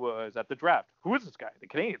 he was at the draft. Who is this guy? The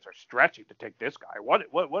Canadians are stretching to take this guy. What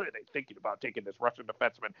are they thinking about taking this Russian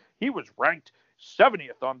defenseman? He was ranked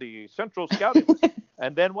 70th on the Central Scouting list.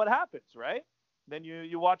 And then what happens, right? Then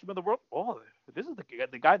you watch him in the world. Oh, this is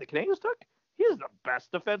the guy the Canadians took? He's the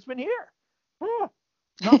best defenseman here. Oh,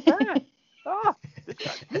 not bad. This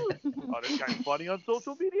guy's cute. Oh, this guy's funny on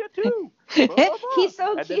social media too. He's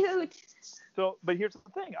so And cute. but here's the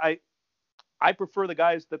thing. I prefer the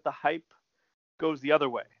guys that the hype goes the other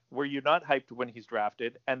way, where you're not hyped when he's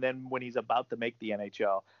drafted, and then when he's about to make the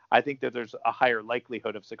NHL, I think that there's a higher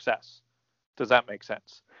likelihood of success. Does that make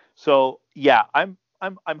sense? So yeah, I'm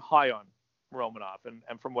high on Romanov,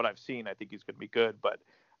 and from what I've seen, I think he's going to be good. But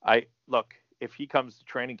if he comes to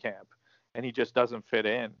training camp and he just doesn't fit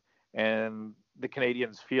in, and the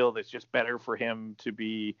Canadians feel it's just better for him to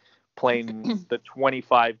be playing the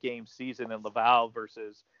 25-game season in Laval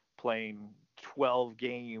versus playing 12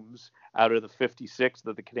 games out of the 56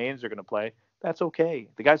 that the Canadians are going to play, that's okay.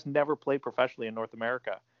 The guy's never played professionally in North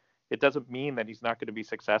America. It doesn't mean that he's not going to be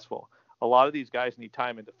successful. A lot of these guys need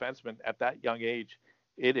time in defenseman at that young age.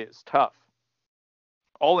 It is tough.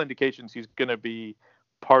 All indications he's going to be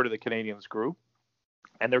part of the Canadians group,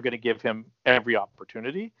 and they're going to give him every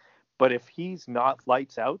opportunity. But if he's not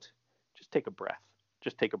lights out, just take a breath.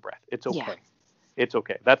 Just take a breath. It's okay. Yeah. It's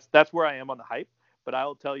okay. That's where I am on the hype. But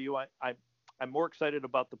I'll tell you, I'm more excited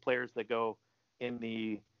about the players that go in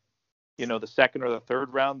the second or the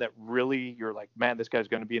third round that really you're like, man, this guy's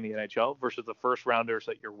going to be in the NHL versus the first rounders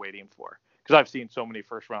that you're waiting for. Because I've seen so many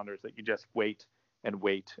first rounders that you just wait and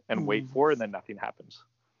wait and wait for, and then nothing happens.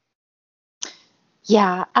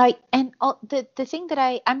 Yeah, the thing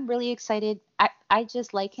that I'm really excited. I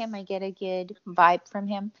just like him. I get a good vibe from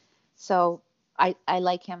him, so I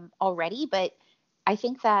like him already. But I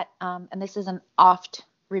think that and this is an oft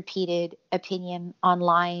repeated opinion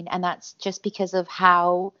online, and that's just because of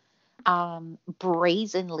how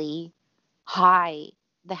brazenly high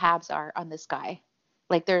the Habs are on this guy.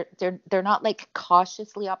 Like they're not like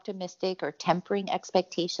cautiously optimistic or tempering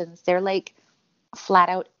expectations. They're like flat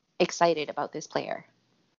out excited about this player.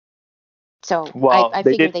 So I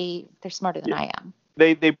figure they're smarter than I am.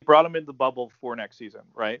 They brought him in the bubble for next season,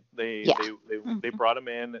 right? They brought him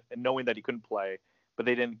in and knowing that he couldn't play, but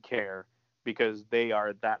they didn't care because they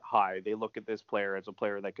are that high. They look at this player as a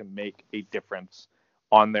player that can make a difference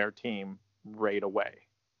on their team right away.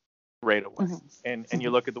 Mm-hmm. And you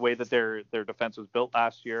look at the way that their defense was built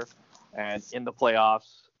last year and in the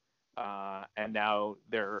playoffs, and now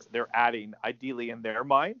they're adding, ideally in their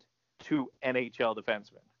mind, 2 NHL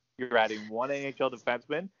defensemen. You're adding 1 NHL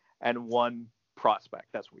defenseman and 1 prospect.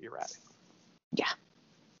 That's what you're adding. Yeah.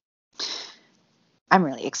 I'm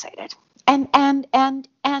really excited. And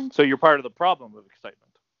so you're part of the problem of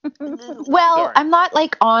excitement. Well, Sorry. I'm not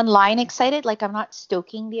like online excited, like I'm not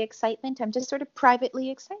stoking the excitement. I'm just sort of privately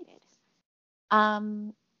excited.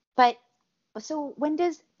 But so when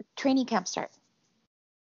does training camp start?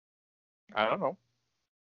 I don't know.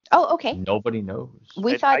 Oh, okay. Nobody knows.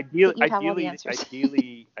 We thought you'd have all the answers.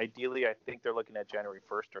 Ideally, I think they're looking at January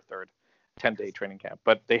 1st or 3rd, 10-day training camp.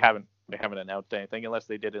 But they haven't announced anything unless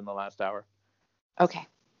they did in the last hour. Okay.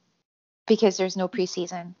 Because there's no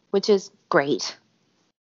preseason, which is great.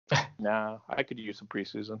 Nah, I could use some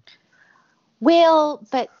preseason. Well,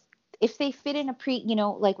 but if they fit in a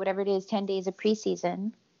like whatever it is, 10 days of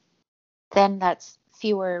preseason, then that's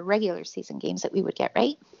fewer regular season games that we would get,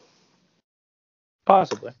 right?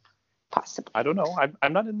 Possibly. Possibly. I don't know.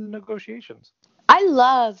 I'm not in the negotiations. I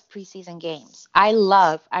love preseason games. I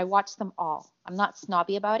watch them all. I'm not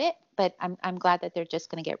snobby about it, but I'm glad that they're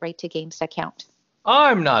just going to get right to games that count.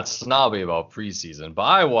 I'm not snobby about preseason, but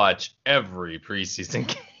I watch every preseason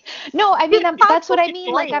game. No, I mean, that's what I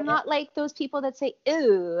mean. Like, I'm not like those people that say,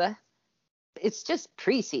 "Ew, it's just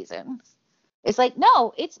preseason." It's like,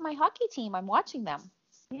 no, it's my hockey team. I'm watching them.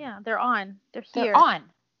 Yeah, they're on. They're here. They're on.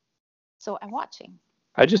 So I'm watching.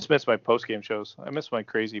 I just miss my post-game shows. I miss my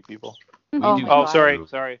crazy people.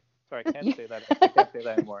 Sorry. I can't say that. I can't say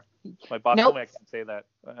that anymore. My boss told me I can't say that.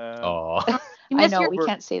 I know we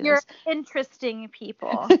can't say this. You're interesting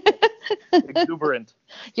people. Exuberant.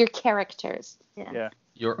 Your characters. Yeah.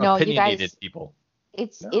 You're opinionated you guys, people.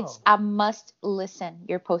 It's a must listen.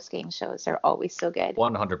 Your post game shows are always so good.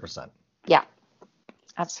 100%. Yeah,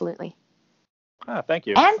 absolutely. Thank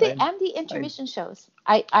you. And the intermission shows.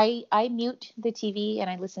 I mute the TV and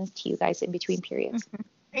I listen to you guys in between periods. Mm-hmm.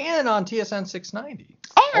 And on TSN 690.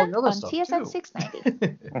 And on TSN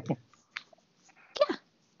 690.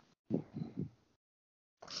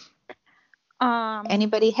 Yeah.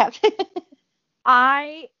 Anybody have?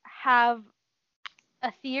 I have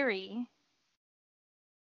a theory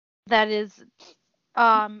that is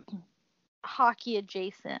hockey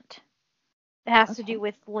adjacent. It has to do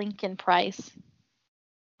with Lincoln Price.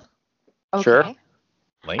 Okay. Sure.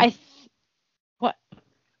 Link? What?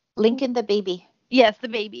 Lincoln the baby. Yes, the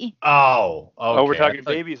baby. Oh, okay. Oh, we're talking I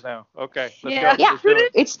thought- babies now. Okay. Let's Yeah. go. Yeah. Let's do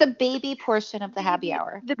it. It's the baby portion of the happy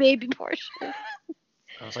hour. The baby portion.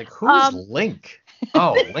 I was like, who's Um, Link?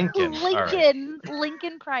 Oh, Lincoln. All right.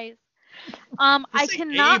 Lincoln Price. Did I you say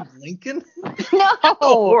cannot. Abe Lincoln? No. Of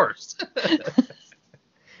course.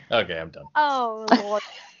 Okay, I'm done. Oh Lord,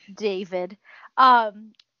 David.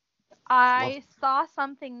 I saw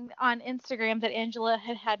something on Instagram that Angela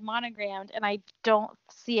had monogrammed, and I don't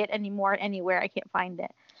see it anymore anywhere. I can't find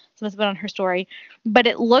it. So it must have been on her story. But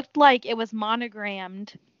it looked like it was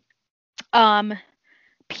monogrammed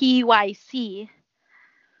PYC.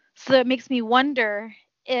 So it makes me wonder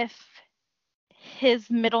if his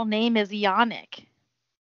middle name is Yannick.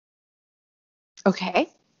 Okay.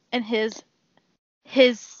 And his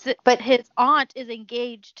aunt is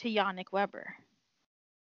engaged to Yannick Weber,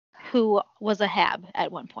 who was a Hab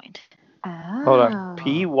at one point. Oh. Hold on.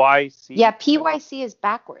 PYC. Yeah, PYC is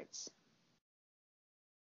backwards.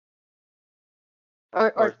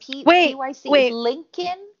 Or PYC is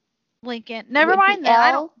Lincoln. Never With mind the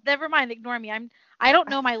that. L? Never mind. Ignore me. I don't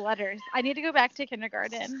know my letters. I need to go back to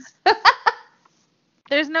kindergarten.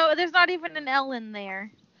 There's not even an L in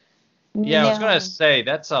there. Yeah, I was No. gonna say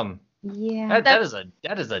that's Yeah. that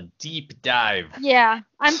is a deep dive. Yeah,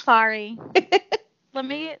 I'm sorry. let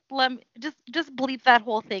me just bleep that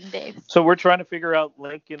whole thing, Dave. So we're trying to figure out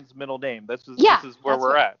Lincoln's middle name. This is where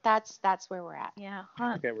we're at. That's where we're at. Yeah.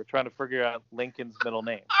 Okay, we're trying to figure out Lincoln's middle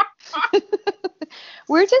name.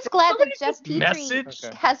 We're just glad that Jeff just Petrie message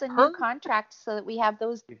Okay. has a new her? contract so that we have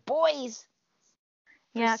those boys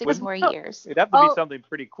for Yeah. 6 Wouldn't- more years. It'd have to be Oh. something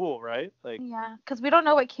pretty cool, right? Like, Yeah, because we don't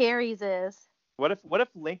know what Carrie's is. what if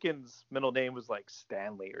Lincoln's middle name was like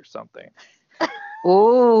Stanley or something?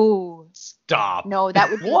 Oh Stop. no, that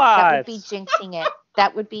would be What? jinxing it.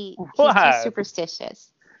 That would be he's What? too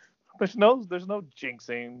superstitious. There's no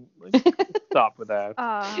jinxing. Like, stop with that.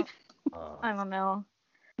 I don't know.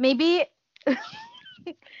 Maybe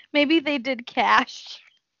maybe they did Cash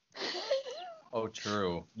Oh,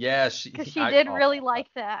 true. Yeah, because she did really like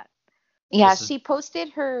that. Yeah, This is- she posted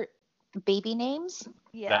her baby names.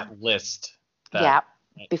 Yeah. that list. Yeah,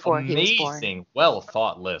 before he was born. amazing, well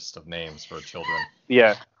thought list of names for children.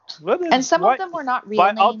 Yeah. Well, then And some why- of them were not real but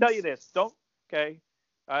names. I'll tell you this. Okay.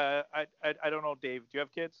 I don't know, Dave. Do you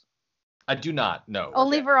have kids? I do not know.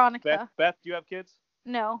 Only Okay. Veronica. Beth, do you have kids?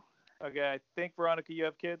 No. Okay, I think Veronica, you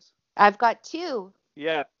have kids. I've got 2.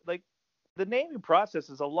 Yeah, like the naming process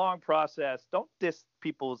is a long process. Don't diss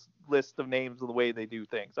people's list of names the way they do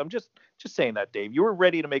things. I'm just saying that, Dave. You were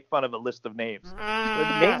ready to make fun of a list of names.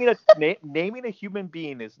 But naming a human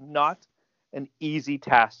being is not an easy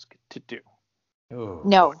task to do. Ooh.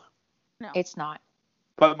 No, No. it's not.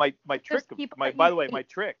 But my trick, people my that by you the way, hate. my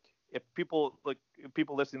trick. If people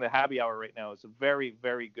listening to Happy Hour right now, is a very,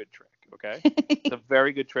 very good trick. Okay, it's a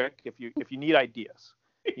very good trick. If you need ideas,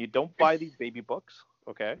 you don't buy these baby books.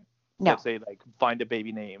 Okay, No. that say like find a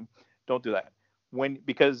baby name. Don't do that.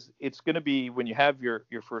 Because it's gonna be when you have your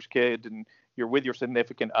first kid and you're with your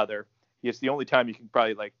significant other. It's the only time you can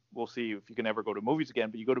probably we'll see if you can ever go to movies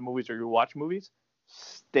again. But you go to movies or you watch movies,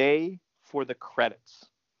 stay for the credits.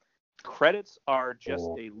 Credits are just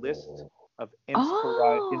a list of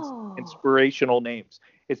inspirational names.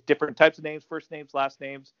 It's different types of names, first names, last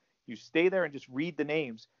names. You stay there and just read the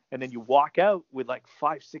names, and then you walk out with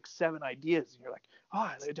 5, 6, 7 ideas, and you're like,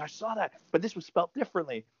 oh, I saw that, but this was spelled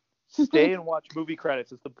differently. Stay and watch movie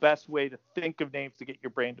credits. It's the best way to think of names to get your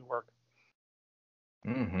brain to work.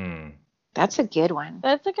 Mm-hmm. That's a good one.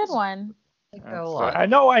 That's a good one. So I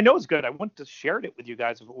know it's good. I wouldn't have shared it with you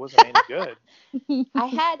guys if it wasn't any good. I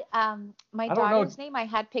had my I don't know. daughter's name I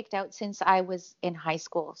had picked out since I was in high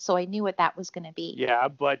school, so I knew what that was going to be. Yeah,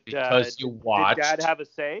 but Because you watched. did Dad have a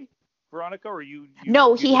say, Veronica, or you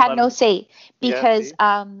No, you he would had let no him- say Yeah, because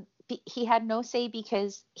see? he had no say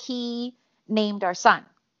because he named our son.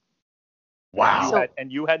 Wow.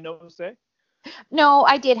 You had no say? No,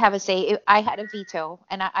 I did have a say. I had a veto,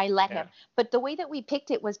 and I let Yeah. him. But the way that we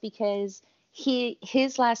picked it was because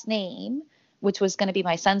his last name, which was going to be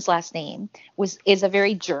my son's last name, is a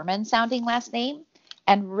very German sounding last name,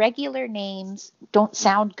 and regular names don't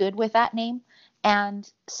sound good with that name. And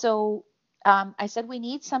so I said we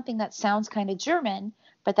need something that sounds kind of German,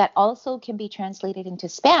 but that also can be translated into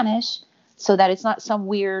Spanish, so that it's not some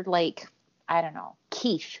weird I don't know,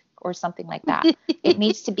 Keith or something like that. It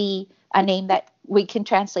needs to be a name that we can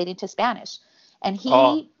translate into Spanish. And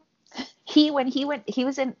he when he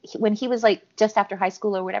was like just after high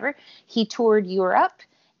school or whatever, he toured Europe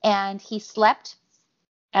and he slept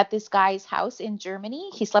at this guy's house in Germany.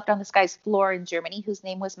 He slept on this guy's floor in Germany whose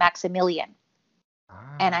name was Maximilian.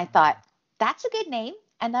 And I thought, that's a good name.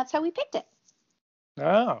 And that's how we picked it.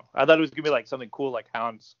 Oh, I thought it was going to be like something cool like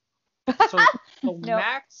Hounds. So No.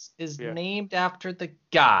 Max is Yeah. named after the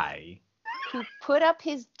guy. Who put up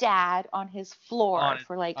his dad on his floor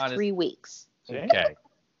for like on his- 3 weeks. See? Okay.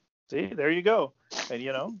 See, there you go. And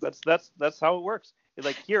that's how it works.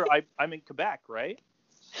 Like here, I'm in Quebec, right?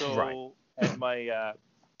 So Right. and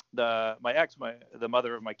my ex, the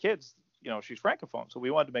mother of my kids, she's francophone. So we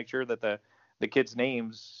wanted to make sure that the kids'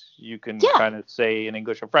 names you can Yeah. kind of say in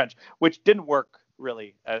English or French, which didn't work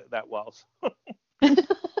really that well.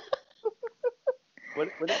 Hold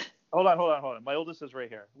on. My oldest is right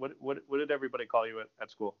here. What did everybody call you at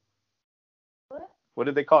school? What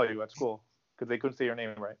did they call you at school? Because they couldn't say your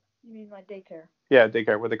name right. You mean my daycare? Yeah,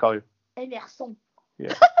 daycare. What did they call you? Emerson.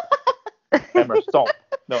 Yeah. Emerson.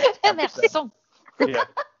 No. Emerson. Yeah.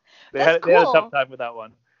 They That's had a cool. tough time with that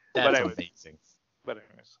one. That's anyways. amazing. But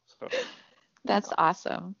anyways, so That's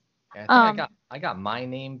awesome. Yeah, I think I got my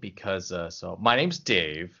name because so my name's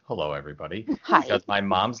Dave. Hello everybody. Hi. Because my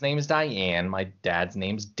mom's name is Diane, my dad's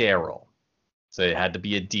name's Daryl. So it had to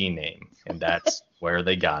be a D name, and that's where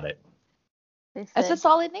they got it. They That's a said,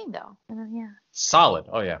 solid name though. yeah. Solid.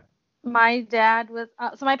 Oh yeah. My dad was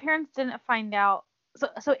so my parents didn't find out.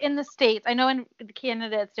 So in the States, I know in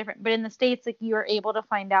Canada it's different, but in the States, like you are able to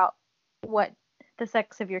find out what the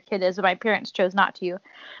sex of your kid is. But my parents chose not to.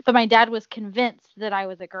 But my dad was convinced that I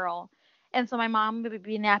was a girl, and so my mom would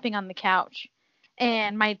be napping on the couch,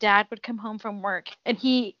 and my dad would come home from work, and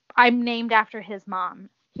I'm named after his mom.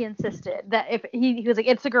 He insisted that if he was like,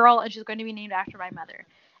 it's a girl and she's going to be named after my mother,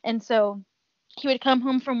 and so he would come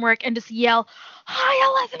home from work and just yell,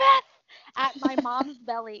 "Hi, Elizabeth!" at my mom's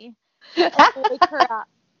belly and wake her up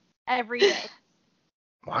every day.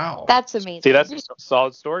 Wow. That's amazing. see, that's a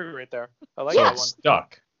solid story right there. I like Yeah. that one.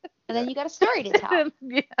 Stuck. And then you got a story to tell.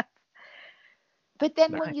 Yeah. But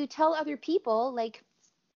then Nice. when you tell other people, like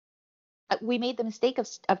we made the mistake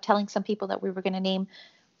of telling some people that we were going to name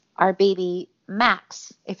our baby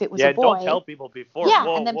Max if it was Yeah, a boy. don't tell people before. Yeah,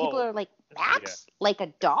 Whoa, and then whoa. people are like, Max? Like a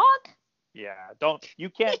dog? Yeah, you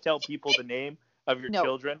can't tell people the name of your No.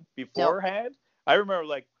 children beforehand. I remember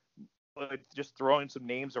like just throwing some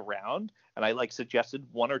names around, and I like suggested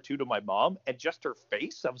one or two to my mom, and just her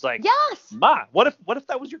face, I was like, Yes. Ma, what if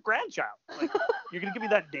that was your grandchild? Like, you're gonna give me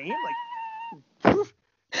that name? Like,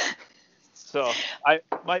 so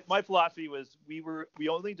my philosophy was we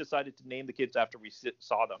only decided to name the kids after we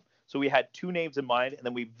saw them. So we had two names in mind, and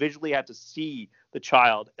then we visually had to see the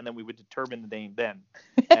child, and then we would determine the name then.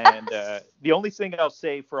 And the only thing I'll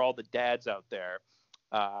say for all the dads out there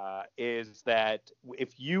is that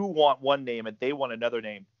if you want one name and they want another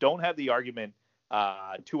name, don't have the argument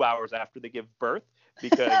 2 hours after they give birth,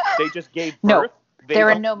 because they just gave No, birth. They they're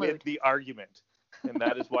in don't no win mood. the argument, and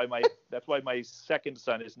that is why my second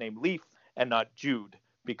son is named Leaf and not Jude,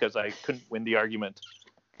 because I couldn't win the argument.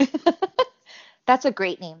 That's a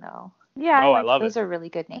great name, though. Yeah. Oh, I love Those it. are really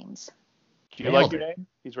good names. Do you Nailed like your it. name?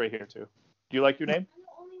 He's right here too. Do you like your name? I'm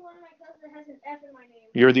the only one in my class that has an F in my name.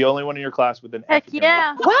 You're the only one in your class with an Heck F in your name.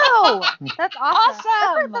 yeah. Wow. That's awesome.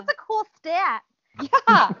 Awesome. That's a cool stat.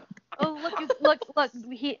 Yeah. Oh, look.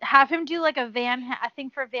 Have him do like a thing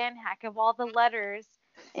for Van Hack of all the letters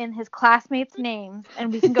in his classmates' names,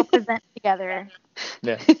 and we can go present together.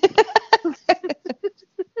 Yeah.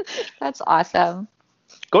 That's awesome.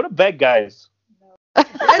 Go to bed, guys. Late.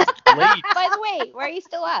 By the way, why are you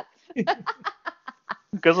still up?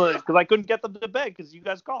 Because I couldn't get them to bed because you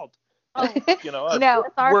guys called. Oh, You know, I was No.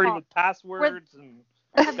 It's our worried fault. with passwords and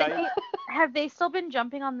have they still been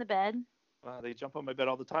jumping on the bed? they jump on my bed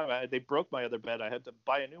all the time. They broke my other bed. I had to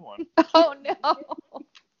buy a new one. Oh no.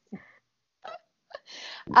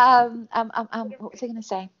 What was I gonna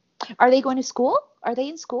say? Are they going to school? Are they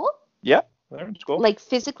in school? Yeah, they're in school. Like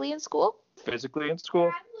physically in school? Physically in We're school.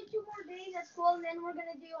 actually 2 more days at school, and then we're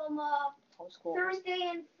gonna do homeschool Thursday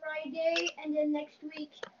and Friday, and then next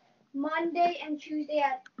week Monday and Tuesday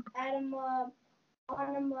at Zoom.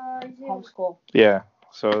 Homeschool. Yeah.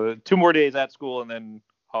 So 2 more days at school and then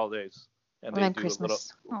holidays. And And then do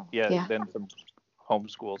Christmas. a little. Oh. Yeah. Then some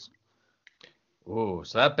homeschools. Ooh,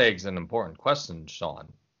 so that begs an important question,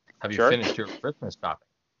 Sean. Have you Sure. finished your Christmas shopping?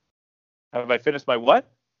 Have I finished my what?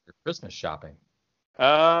 Your Christmas shopping.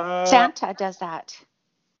 Santa does that.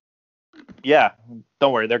 Yeah.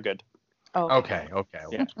 Don't worry, they're good. Oh, Okay.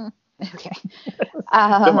 Yeah. okay.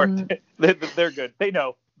 Don't worry. They're good. They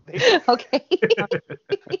know. They know. Okay.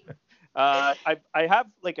 I have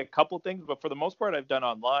like a couple things, but for the most part, I've done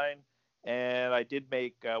online. And I did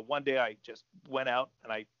make one day. I just went out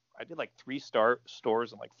and I did like 3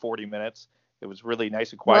 stores in like 40 minutes. It was really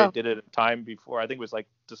nice and quiet. Whoa. Did it at a time before. I think it was like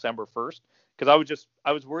December 1st because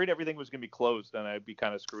I was worried everything was gonna be closed and I'd be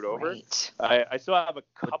kind of screwed over. Right. I still have a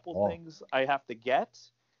couple call. things I have to get,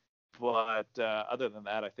 but other than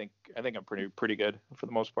that, I think I'm pretty good for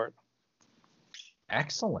the most part.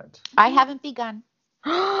 Excellent. I haven't begun.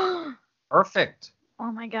 Oh Perfect.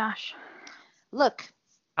 my gosh. Look,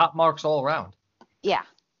 Top marks all around. yeah,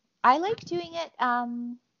 I like doing it.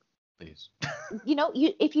 Please.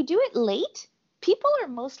 If you do it late, people are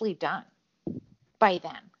mostly done by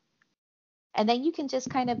then. And then you can just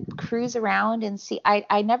kind of cruise around and see.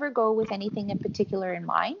 I never go with anything in particular in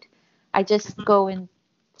mind. I just go and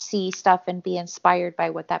see stuff and be inspired by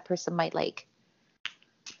what that person might like.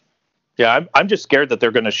 Yeah, I'm just scared that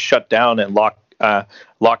they're going to shut down and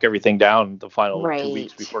lock everything down the final 2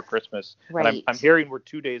 weeks Right. before Christmas. Right. And I'm hearing we're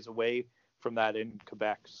 2 days away from that in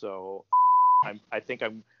Quebec. So I think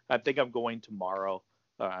I'm going tomorrow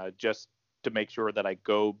just to make sure that I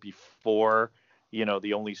go before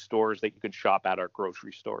the only stores that you can shop at are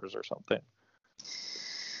grocery stores or something.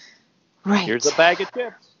 Right. Here's a bag of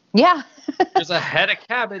chips. Yeah. There's a head of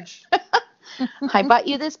cabbage. I bought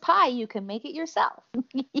you this pie. You can make it yourself.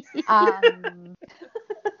 I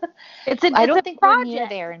don't think we're near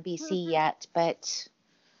there in BC yet, but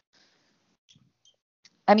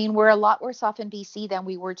I mean, we're a lot worse off in BC than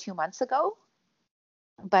we were 2 months ago.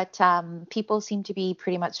 But people seem to be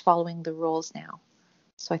pretty much following the rules now.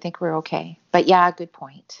 So I think we're okay. But yeah, good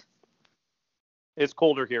point. It's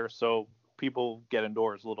colder here, so people get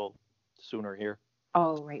indoors a little sooner here.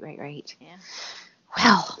 Oh, right. Yeah.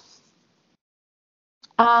 Well,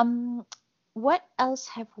 what else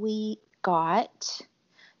have we got?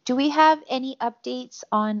 Do we have any updates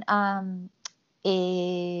on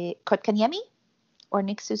Kotkaniemi or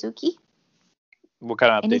Nick Suzuki? What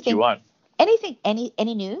kind of updates Anything? you want? Anything?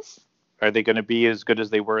 Any news? Are they going to be as good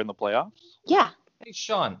as they were in the playoffs? Yeah. Hey,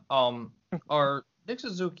 Sean, are Nick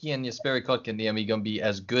Suzuki and Jesperi Kotkaniemi going to be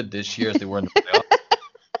as good this year as they were in the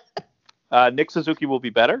playoffs? Nick Suzuki will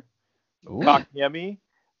be better. Ooh. Kotkaniemi,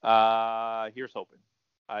 here's hoping.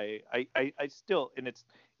 I still, and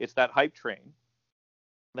it's that hype train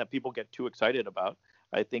that people get too excited about.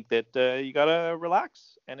 I think that you gotta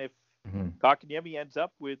relax, and if Kotkaniemi ends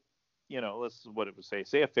up with, let's what it would say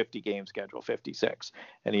a 50 game schedule, 56,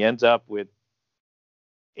 and he ends up with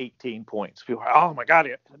 18 points. People are, oh my god,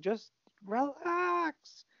 just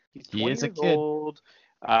relax. He's 20 He is a years kid. old.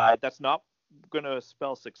 That's not going to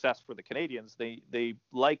spell success for the Canadians. They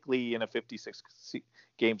likely in a 56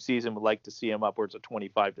 game season would like to see him upwards of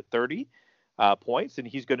 25 to 30 points, and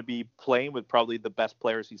he's going to be playing with probably the best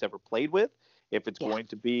players he's ever played with. If it's going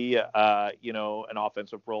to be an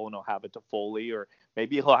offensive role, and he'll have it to Foley, or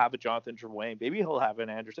maybe he'll have a Jonathan Drouin, maybe he'll have an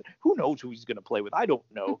Anderson. Who knows who he's going to play with? I don't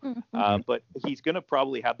know. But he's going to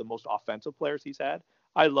probably have the most offensive players he's had.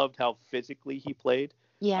 I loved how physically he played.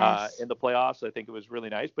 Yes. In the playoffs. I think it was really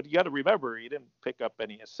nice. But you got to remember, he didn't pick up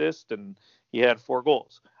any assists, and he had 4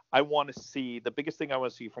 goals. I want to see the biggest thing I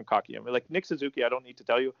want to see from Kotkaniemi. Like Nick Suzuki, I don't need to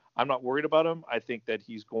tell you, I'm not worried about him. I think that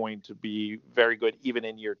he's going to be very good even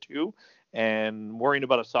in year 2. And worrying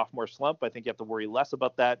about a sophomore slump, I think you have to worry less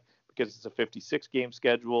about that because it's a 56 game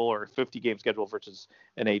schedule or 50 game schedule versus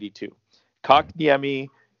an 82. Kotkaniemi,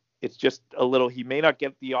 it's just a little. He may not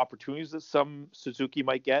get the opportunities that some Suzuki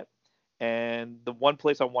might get. And the one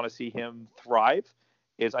place I want to see him thrive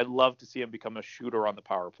is I'd love to see him become a shooter on the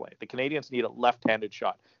power play. The Canadians need a left-handed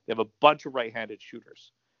shot. They have a bunch of right-handed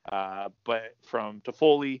shooters. But from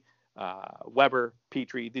Toffoli, Weber,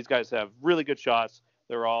 Petrie, these guys have really good shots.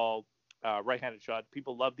 They're all right-handed shot.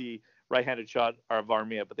 People love the right-handed shot of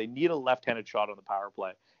Armia, but they need a left-handed shot on the power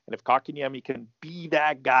play. And if Kotkaniemi can be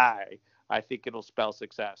that guy, I think it'll spell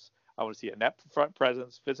success. I want to see a net front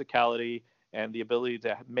presence, physicality, and the ability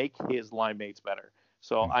to make his line mates better.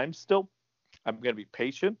 So I'm going to be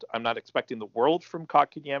patient. I'm not expecting the world from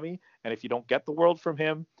Kotkaniemi, and if you don't get the world from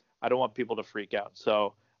him, I don't want people to freak out.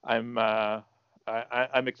 So I'm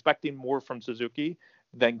expecting more from Suzuki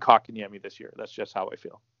than Kotkaniemi this year. That's just how I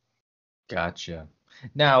feel. Gotcha.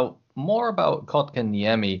 Now, more about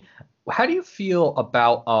Kotkaniemi. How do you feel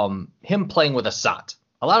about him playing with Assat?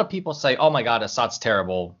 A lot of people say, "Oh my God, Assat's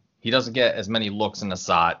terrible. He doesn't get as many looks in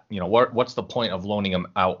Assat. What's the point of loaning him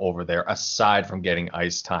out over there aside from getting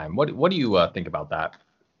ice time?" What do you think about that?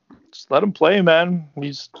 Just let him play, man.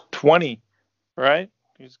 He's 20, right?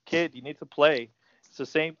 He's a kid. He needs to play. It's the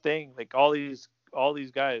same thing. Like all these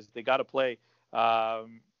guys, they got to play.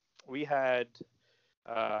 We had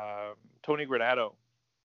Tony Granato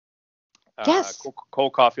Yes. Cole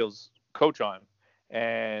Caulfield's coach on,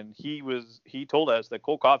 and he told us that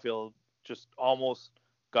Cole Caulfield just almost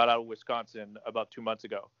got out of Wisconsin about 2 months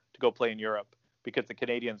ago to go play in Europe because the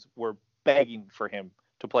Canadians were begging for him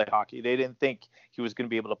to play hockey. They didn't think he was going to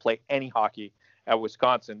be able to play any hockey at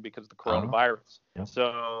Wisconsin because of the coronavirus. Yeah.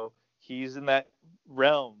 So he's in that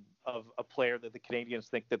realm of a player that the Canadians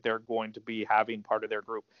think that they're going to be having part of their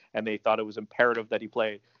group, and they thought it was imperative that he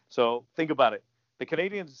played. So think about it. The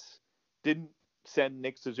Canadians didn't send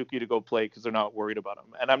Nick Suzuki to go play because they're not worried about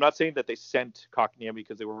him. And I'm not saying that they sent Kotkaniemi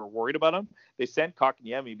because they were worried about him. They sent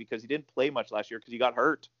Kotkaniemi because he didn't play much last year because he got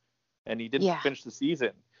hurt and he didn't finish the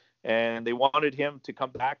season. And they wanted him to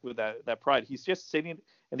come back with that pride. He's just sitting.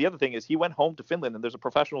 And the other thing is he went home to Finland and there's a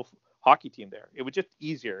professional hockey team there. It was just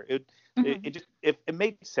easier. It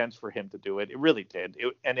made sense for him to do it. It really did.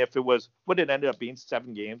 And if it was what it ended up being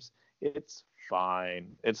 7 games, it's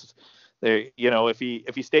fine. It's there. If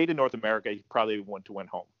he stayed in North America, he probably wouldn't have went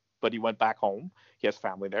home. But he went back home. He has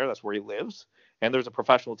family there. That's where he lives. And there's a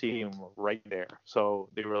professional team right there. So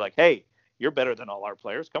they were like, hey, you're better than all our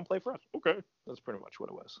players. Come play for us. Okay. That's pretty much what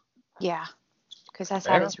it was. Yeah. Because I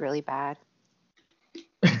thought it was really bad.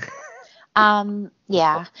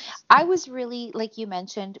 Yeah. I was really, like you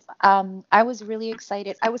mentioned, I was really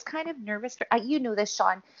excited. I was kind of nervous. You know this,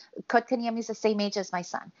 Sean. Kotkaniemi is the same age as my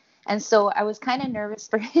son. And so I was kind of nervous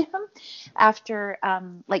for him after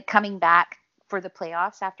coming back for the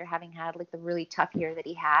playoffs after having had like the really tough year that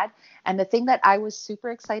he had. And the thing that I was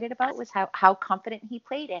super excited about was how confident he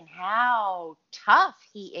played and how tough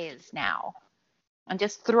he is now. And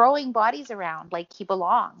just throwing bodies around like he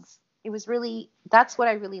belongs. That's what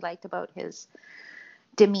I really liked about his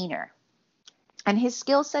demeanor. And his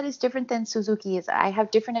skill set is different than Suzuki. I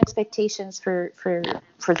have different expectations for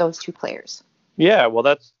those two players. Yeah, well,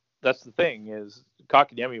 that's the thing is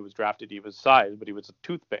Kotkaniemi was drafted. He was size, but he was a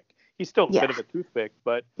toothpick. He's still a bit of a toothpick,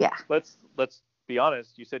 but let's be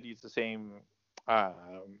honest. You said he's the same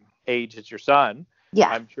age as your son. Yeah,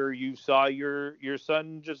 I'm sure you saw your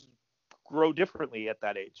son just grow differently at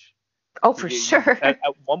that age. Oh, for sure. At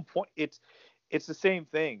one point, it's the same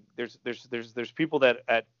thing. There's people that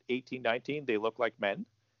at 18, 19 they look like men,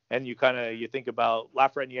 and you think about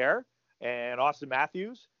Lafreniere and Austin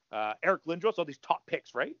Matthews, Eric Lindros, all these top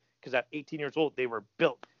picks, right? Because at 18 years old they were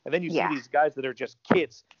built, and then you see these guys that are just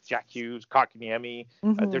kids, Jack Hughes, Kotkaniemi.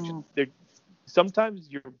 They're sometimes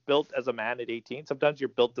you're built as a man at 18, sometimes you're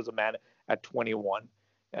built as a man at 21.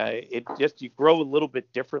 You grow a little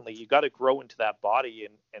bit differently. You got to grow into that body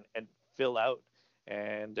and fill out.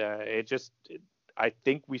 And I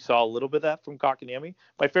think we saw a little bit of that from Kotkaniemi.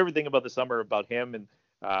 My favorite thing about the summer about him and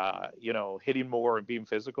hitting more and being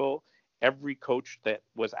physical. Every coach that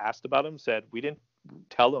was asked about him said we didn't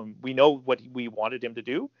tell him. We know what we wanted him to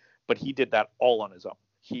do, but he did that all on his own.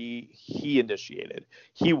 He initiated.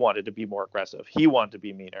 He wanted to be more aggressive. He wanted to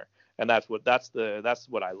be meaner, and that's what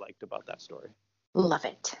I liked about that story. Love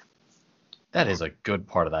it. That is a good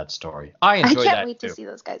part of that story. I enjoy that. I can't wait to see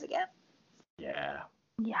those guys again. Yeah.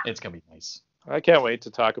 It's gonna be nice. I can't wait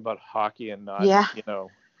to talk about hockey and not,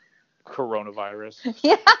 coronavirus.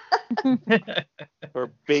 Yeah.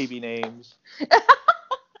 Or baby names.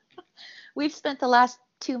 We've spent the last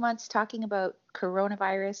 2 months talking about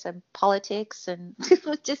coronavirus and politics and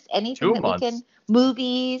just anything we can.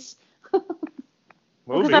 Movies.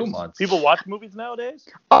 Movies? People watch movies nowadays?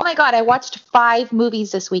 Oh my God, I watched 5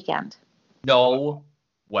 movies this weekend. No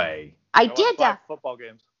way. I did. 5 football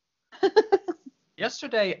games.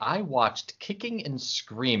 Yesterday, I watched Kicking and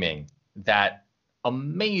Screaming, that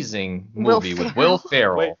amazing movie with Will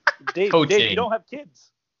Ferrell. Wait, Dave, you don't have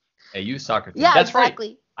kids. A youth soccer team. Yeah, That's exactly.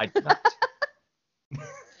 Right. I do not.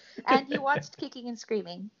 And you watched Kicking and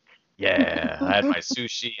Screaming. Yeah, I had my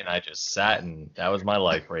sushi and I just sat and that was my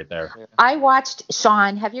life right there. Yeah. I watched,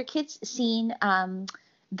 Sean, have your kids seen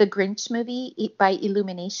the Grinch movie by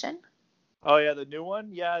Illumination? Oh yeah, the new one.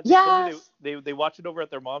 Yeah. Yes. They watched it over at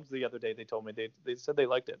their mom's the other day. They told me they said they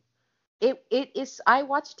liked it. It is. I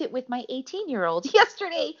watched it with my 18-year-old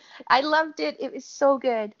yesterday. I loved it. It was so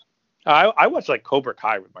good. I watched like Cobra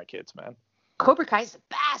Kai with my kids, man. Cobra Kai is the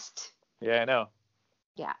best. Yeah, I know.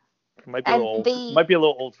 Yeah. It might be a little old. Might be a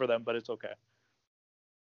little old for them, but it's okay.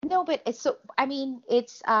 No, but it's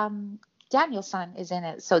it's Daniel-san is in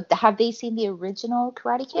it. So have they seen the original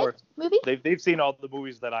Karate Kid movie? They've seen all the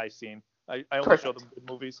movies that I've seen. I only show them good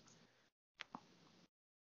movies.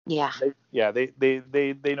 Yeah.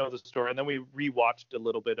 They know the story, and then we rewatched a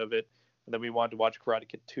little bit of it, and then we wanted to watch Karate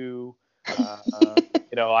Kid 2.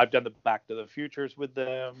 I've done the Back to the Futures with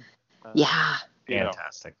them.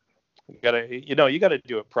 Fantastic. You gotta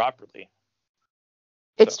do it properly.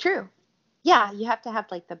 It's true. Yeah, you have to have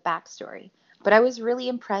like the backstory. But I was really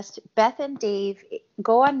impressed. Beth and Dave,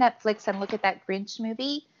 go on Netflix and look at that Grinch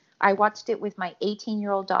movie. I watched it with my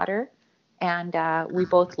 18-year-old daughter, and we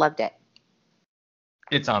both loved it.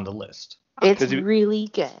 It's on the list. It's Does he- really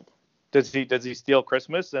good. Does he steal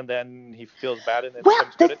Christmas and then he feels bad and it Well,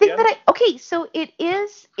 becomes the good at thing the end? that okay, so it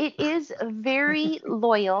is very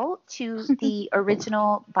loyal to the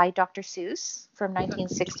original by Dr. Seuss from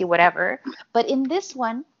 1960 whatever, but in this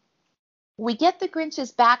one we get the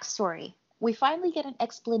Grinch's backstory. We finally get an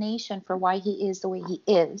explanation for why he is the way he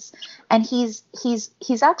is, and he's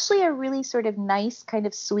actually a really sort of nice, kind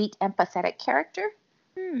of sweet, empathetic character.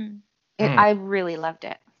 I really loved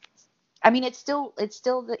it. I mean, he's still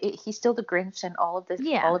the Grinch, and all of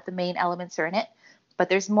the main elements are in it, but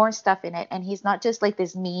there's more stuff in it, and he's not just like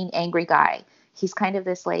this mean, angry guy. He's kind of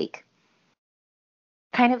this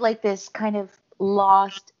kind of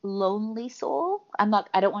lost, lonely soul. I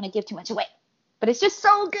don't want to give too much away, but it's just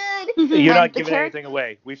so good. You're And not the giving anything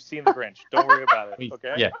away. We've seen the Grinch. Don't worry about it.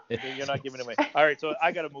 Okay. Yeah. You're not giving it away. All right. So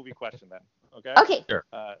I got a movie question then. Okay. Okay. Sure.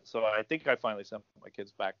 So I think I finally sent my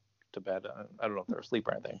kids back to bed. I don't know if they're asleep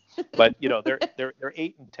or anything, but they're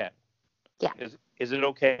 8 and 10. Yeah. Is it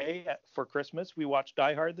okay for Christmas we watch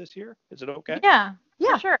Die Hard this year? Is it okay? Yeah.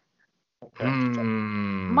 Yeah. For sure. Okay.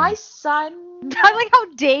 My son. I like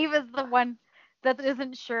how Dave is the one that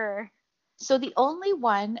isn't sure. So the only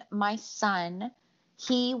one, my son,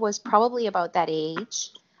 he was probably about that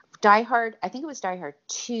age. Die Hard, I think it was Die Hard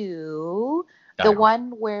 2, Die the Hard. one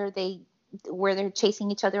where they're chasing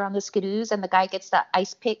each other on the skidoos and the guy gets the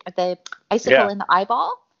icicle in the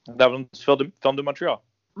eyeball. That one's filmed in Montreal.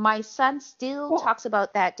 My son still talks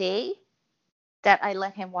about that day that I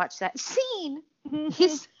let him watch that scene.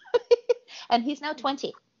 And he's now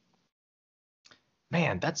 20.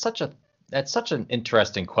 Man, that's such an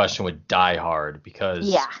interesting question with Die Hard, because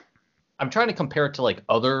Yeah. I'm trying to compare it to like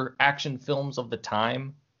other action films of the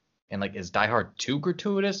time. And like, is Die Hard too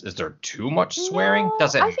gratuitous? Is there too much swearing? No,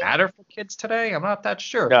 Does it I think- matter for kids today? I'm not that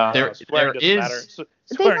sure. No, there swearing doesn't matter. is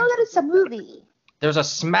They know that it's a movie. there's a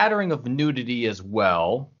smattering of nudity as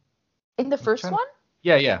well. In the first trying- one?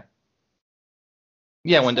 Yeah.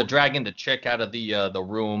 Yeah, when they're dragging the chick out of the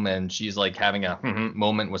room and she's like having a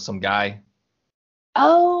moment with some guy.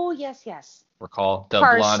 Oh, yes. Recall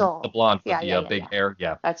Partial. the blonde with Yeah, the big hair.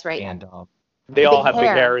 Yeah. That's right. And They all Big have big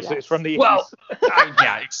hair, hair. yes. It's from the 80s. well,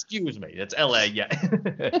 yeah, excuse me, it's LA.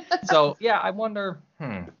 Yeah. So yeah, I wonder.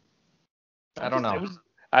 I don't know.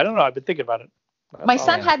 I don't know. I've been thinking about it. That's My all.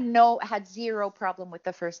 son had zero problem with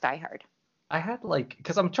the first Die Hard. I had like,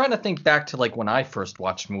 because I'm trying to think back to like when I first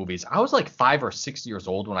watched movies. I was like 5 or 6 years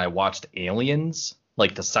old when I watched Aliens,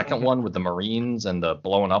 like the second one with the Marines and the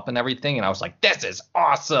blowing up and everything, and I was like, this is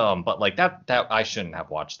awesome. But like that I shouldn't have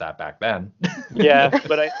watched that back then. Yeah,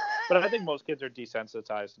 but I think most kids are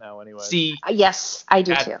desensitized now anyway. See, Yes, I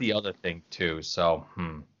do that's too. the other thing too. So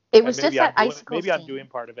It was just maybe that I'm doing, icicle maybe I'm scene. doing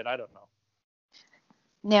part of it. I don't know.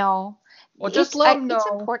 No. Well, just let 'em It's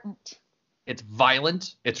know. important. it's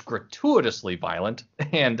violent, it's gratuitously violent,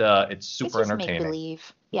 and it's It's super just entertaining. make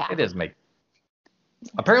believe. Yeah. It is make.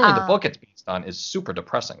 Apparently, the Um, book it's based on is super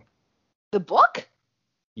depressing. The book?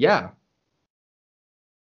 Yeah.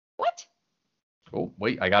 What? Oh,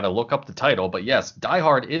 wait, I gotta look up the title, but yes, Die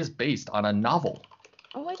Hard is based on a novel.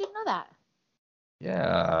 Oh, I didn't know that.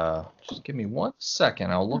 Yeah, just give me 1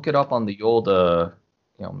 second. I'll look it up on the old,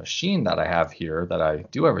 machine that I have here that I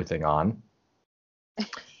do everything on.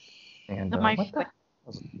 And My- what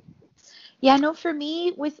the- Yeah, no, for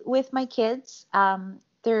me with my kids,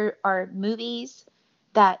 there are movies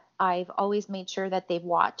that I've always made sure that they've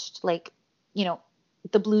watched, like,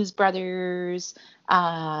 the Blues Brothers,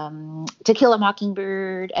 To Kill a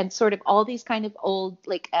Mockingbird, and sort of all these kind of old,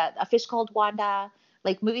 like A Fish Called Wanda,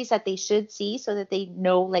 like movies that they should see so that they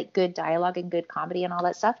know like good dialogue and good comedy and all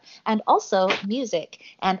that stuff, and also music.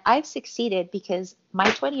 And I've succeeded because my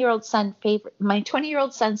 20-year-old son's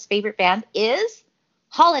favorite band is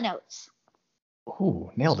Hall & Oates.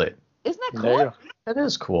 Ooh, nailed it. Isn't that There you cool? go. That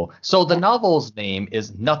is cool. So the novel's name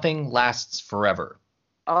is Nothing Lasts Forever.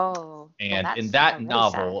 Oh. And well, in that's that really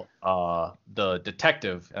novel, the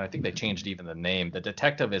detective, and I think they changed even the name, the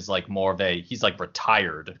detective is like more of he's like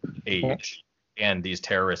retired age. And these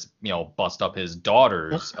terrorists, bust up his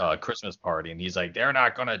daughter's Christmas party. And he's like, they're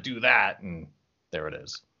not going to do that. And there it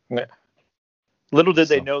is. Little did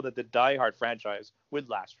they So- know that the Die Hard franchise would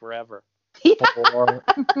last forever. Forever.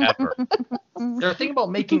 They're thinking about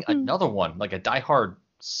making another one, like a Die Hard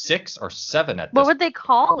 6 or 7 at What this would they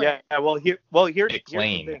call it? Yeah. Here's the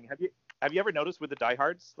Lane. thing. Have you ever noticed with the Die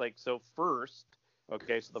Hards? Like, so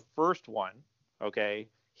the first one, okay,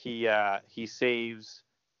 he saves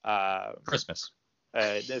Christmas.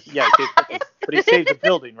 Yeah, he saves Christmas, but he saves a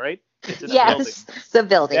building, right? It's in a building. Yes, the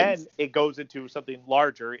building. Then it goes into something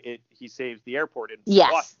larger. He saves the airport in Yes.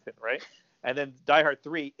 Washington, right? And then Die Hard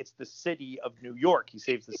 3, it's the city of New York. He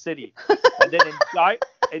saves the city. And then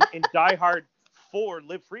in Die Hard 4,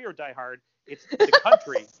 Live Free or Die Hard, it's the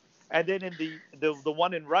country. And then in the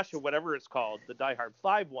one in Russia, whatever it's called, the Die Hard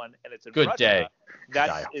 5 one, and it's in Good Russia. Day.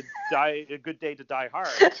 That's A Good Day to Die Hard.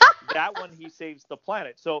 That one he saves the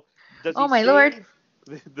planet. So does he Oh, my save Lord.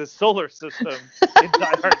 the solar system in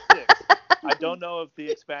Die Hard 6? I don't know if the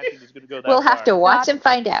expansion is going to go that We'll have far. to watch and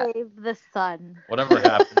find out. Save the sun. Whatever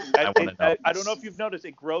happens, I want to know. I don't know if you've noticed,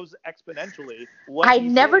 it grows exponentially. I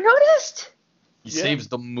never noticed. He Yeah. saves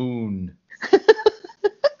the moon.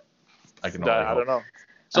 I can only I hope. don't know.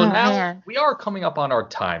 So Oh, now man. we are coming up on our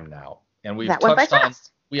time now, and we've That went by touched on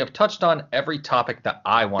fast. we have touched on every topic that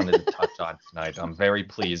I wanted to touch on tonight. I'm very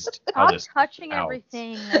pleased how Stop this touching out.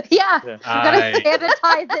 everything. Yeah. Yeah. We're gonna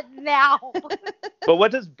sanitize it now. But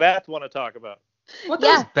what does Beth want to talk about? What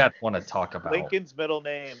Yeah. does Beth want to talk about? Lincoln's middle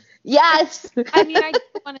name. Yes. I mean,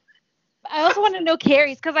 I also want to know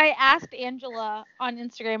Carrie's because I asked Angela on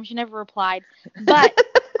Instagram. She never replied. But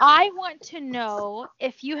I want to know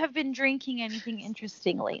if you have been drinking anything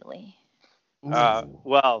interesting lately. Ooh.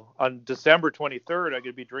 Well, on December 23rd, I'm going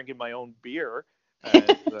to be drinking my own beer.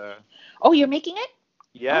 And, Oh, you're making it?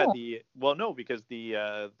 yeah, Oh. because the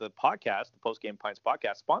podcast, the Post Game Pints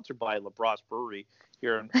podcast, sponsored by LaBrosse Brewery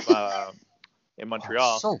here in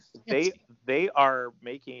Montreal. Oh, so fancy. They are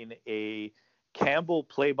making a Campbell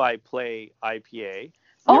play-by-play IPA.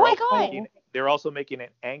 Oh, They're my also God. they're also making an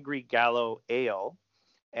Angry Gallo Ale,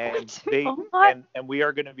 and What? and we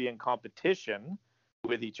are going to be in competition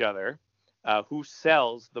with each other, who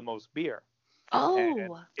sells the most beer. Oh. And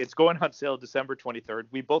it's going on sale December 23rd.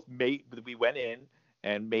 We went in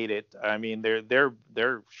and made it. I mean,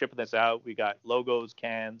 they're shipping this out. We got logos,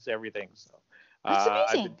 cans, everything. So That's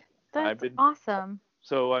I've amazing. That's been- awesome.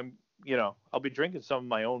 So I'll be drinking some of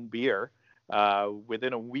my own beer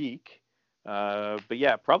within a week. But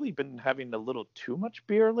yeah, probably been having a little too much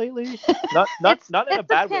beer lately. Not in a It's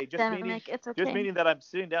bad way. Just pandemic. meaning It's okay. that I'm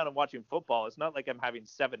sitting down and watching football. It's not like I'm having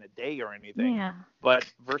 7 a day or anything. Yeah.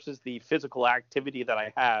 But versus the physical activity that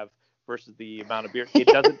I have versus the amount of beer, it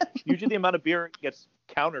doesn't. Usually the amount of beer gets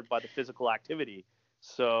countered by the physical activity.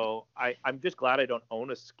 So I'm just glad I don't own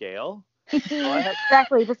a scale.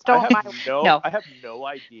 Exactly. Just don't buy one. No. I have no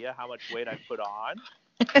idea how much weight I put on.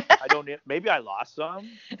 I don't. Maybe I lost some.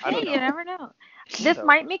 I don't Hey, know. you never know. This So-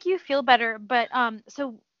 might make you feel better, but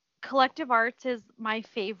so Collective Arts is my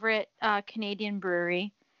favorite Canadian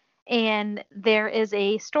brewery, and there is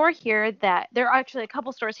a store here that there are actually a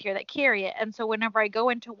couple stores here that carry it, and so whenever I go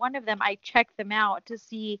into one of them, I check them out to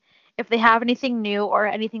see if they have anything new or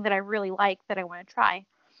anything that I really like that I want to try.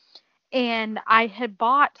 And I had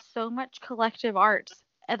bought so much Collective Arts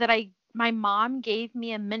that my mom gave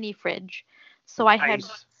me a mini fridge, so I had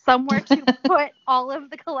Nice. somewhere to put all of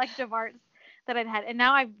the Collective Arts that I'd had. And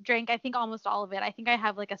now I've drank, I think, almost all of it. I think I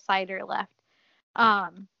have like a cider left.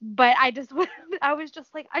 But I was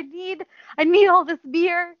just like, I need all this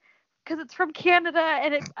beer because it's from Canada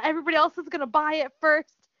and everybody else is gonna buy it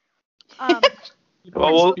first.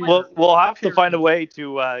 Well, we'll have to find a way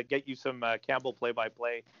to get you some Campbell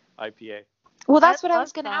play-by-play IPA. Well, that's That's what I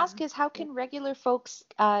was going to awesome. ask is how can regular folks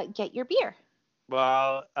get your beer?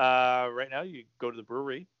 Well, right now you go to the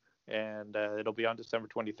brewery, and it'll be on December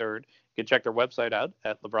 23rd. You can check their website out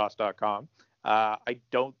at labrosse.com. I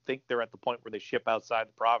don't think they're at the point where they ship outside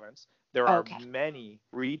the province. There are Okay. many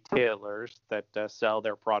retailers that sell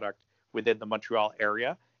their product within the Montreal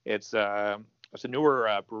area. It's a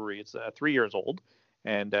newer brewery. It's 3 years old,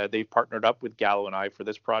 and they've partnered up with Gallo and I for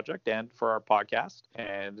this project and for our podcast.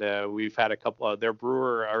 And we've had a couple of their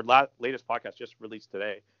brewer. Our latest podcast just released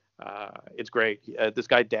today. It's great. This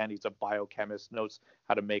guy Dan, he's a biochemist, knows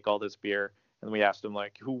how to make all this beer. And we asked him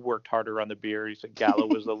like, who worked harder on the beer? He said Gallo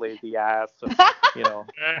was a lazy ass. So, you know.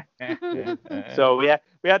 So we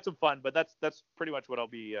had some fun, but that's pretty much what I'll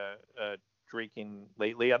be drinking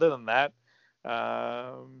lately. Other than that,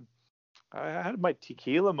 I had my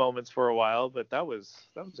tequila moments for a while, but that was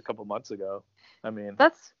a couple months ago. I mean,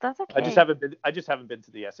 That's okay. I just haven't been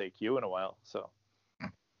to the SAQ in a while. So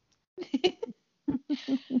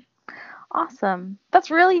Awesome. That's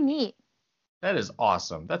really neat. That is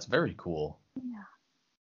awesome. That's very cool.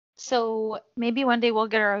 So, Maybe one day we'll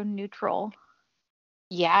get our own neutral.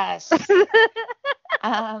 yes.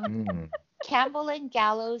 Mm. Campbell and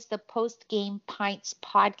Gallo's The Post Game Pints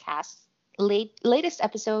podcast. Latest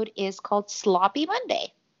episode is called Sloppy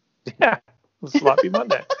Monday. yeah, sloppy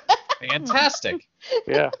Monday. Fantastic.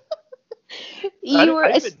 Yeah. You were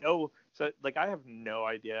I even know. So like I have no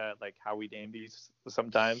idea like how we name these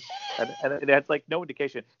sometimes, and it has like no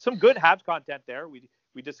indication. Some good Habs content there.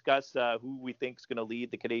 We discuss who we think is going to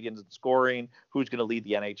lead the Canadians in scoring, who's going to lead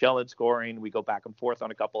the NHL in scoring. We go back and forth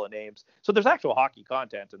on a couple of names. So there's actual hockey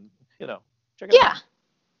content, and check it out.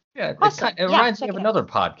 Yeah, Awesome. it reminds me check of it out. another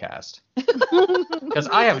podcast. Because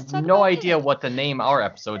I have Let's talk no about idea it. what to name our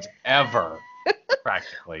episodes ever,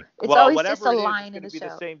 practically. It's Well, always whatever just a it is, line in it's the going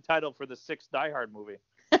to be show. the same title for the 6th Die Hard movie.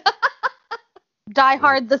 Die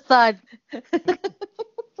Hard the Sun.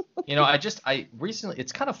 I recently,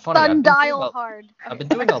 it's kind of funny. I've been Sundial doing Hard. I've been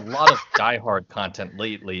doing a lot of Die Hard content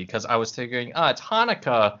lately because I was figuring, it's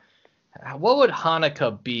Hanukkah. What would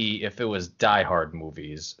Hanukkah be if it was Die Hard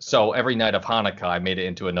movies? So every night of Hanukkah, I made it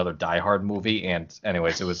into another Die Hard movie. And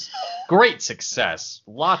anyways, it was great success.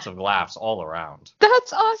 Lots of laughs all around.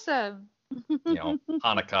 That's awesome.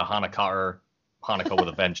 Hanukkah with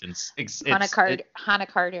a vengeance. Hannah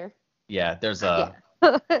Carter. Yeah, there's Yeah.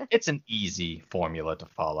 it's an easy formula to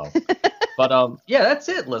follow. But yeah, that's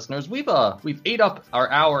it, listeners. We've ate up our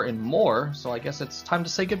hour and more, so I guess it's time to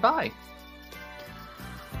say goodbye.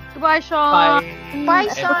 Goodbye, Sean. Bye,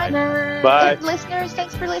 And Sean. Listeners. Bye. Listeners,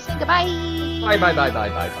 thanks for listening. Goodbye. Bye.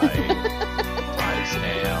 Bye,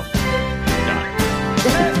 snail.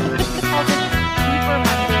 Done.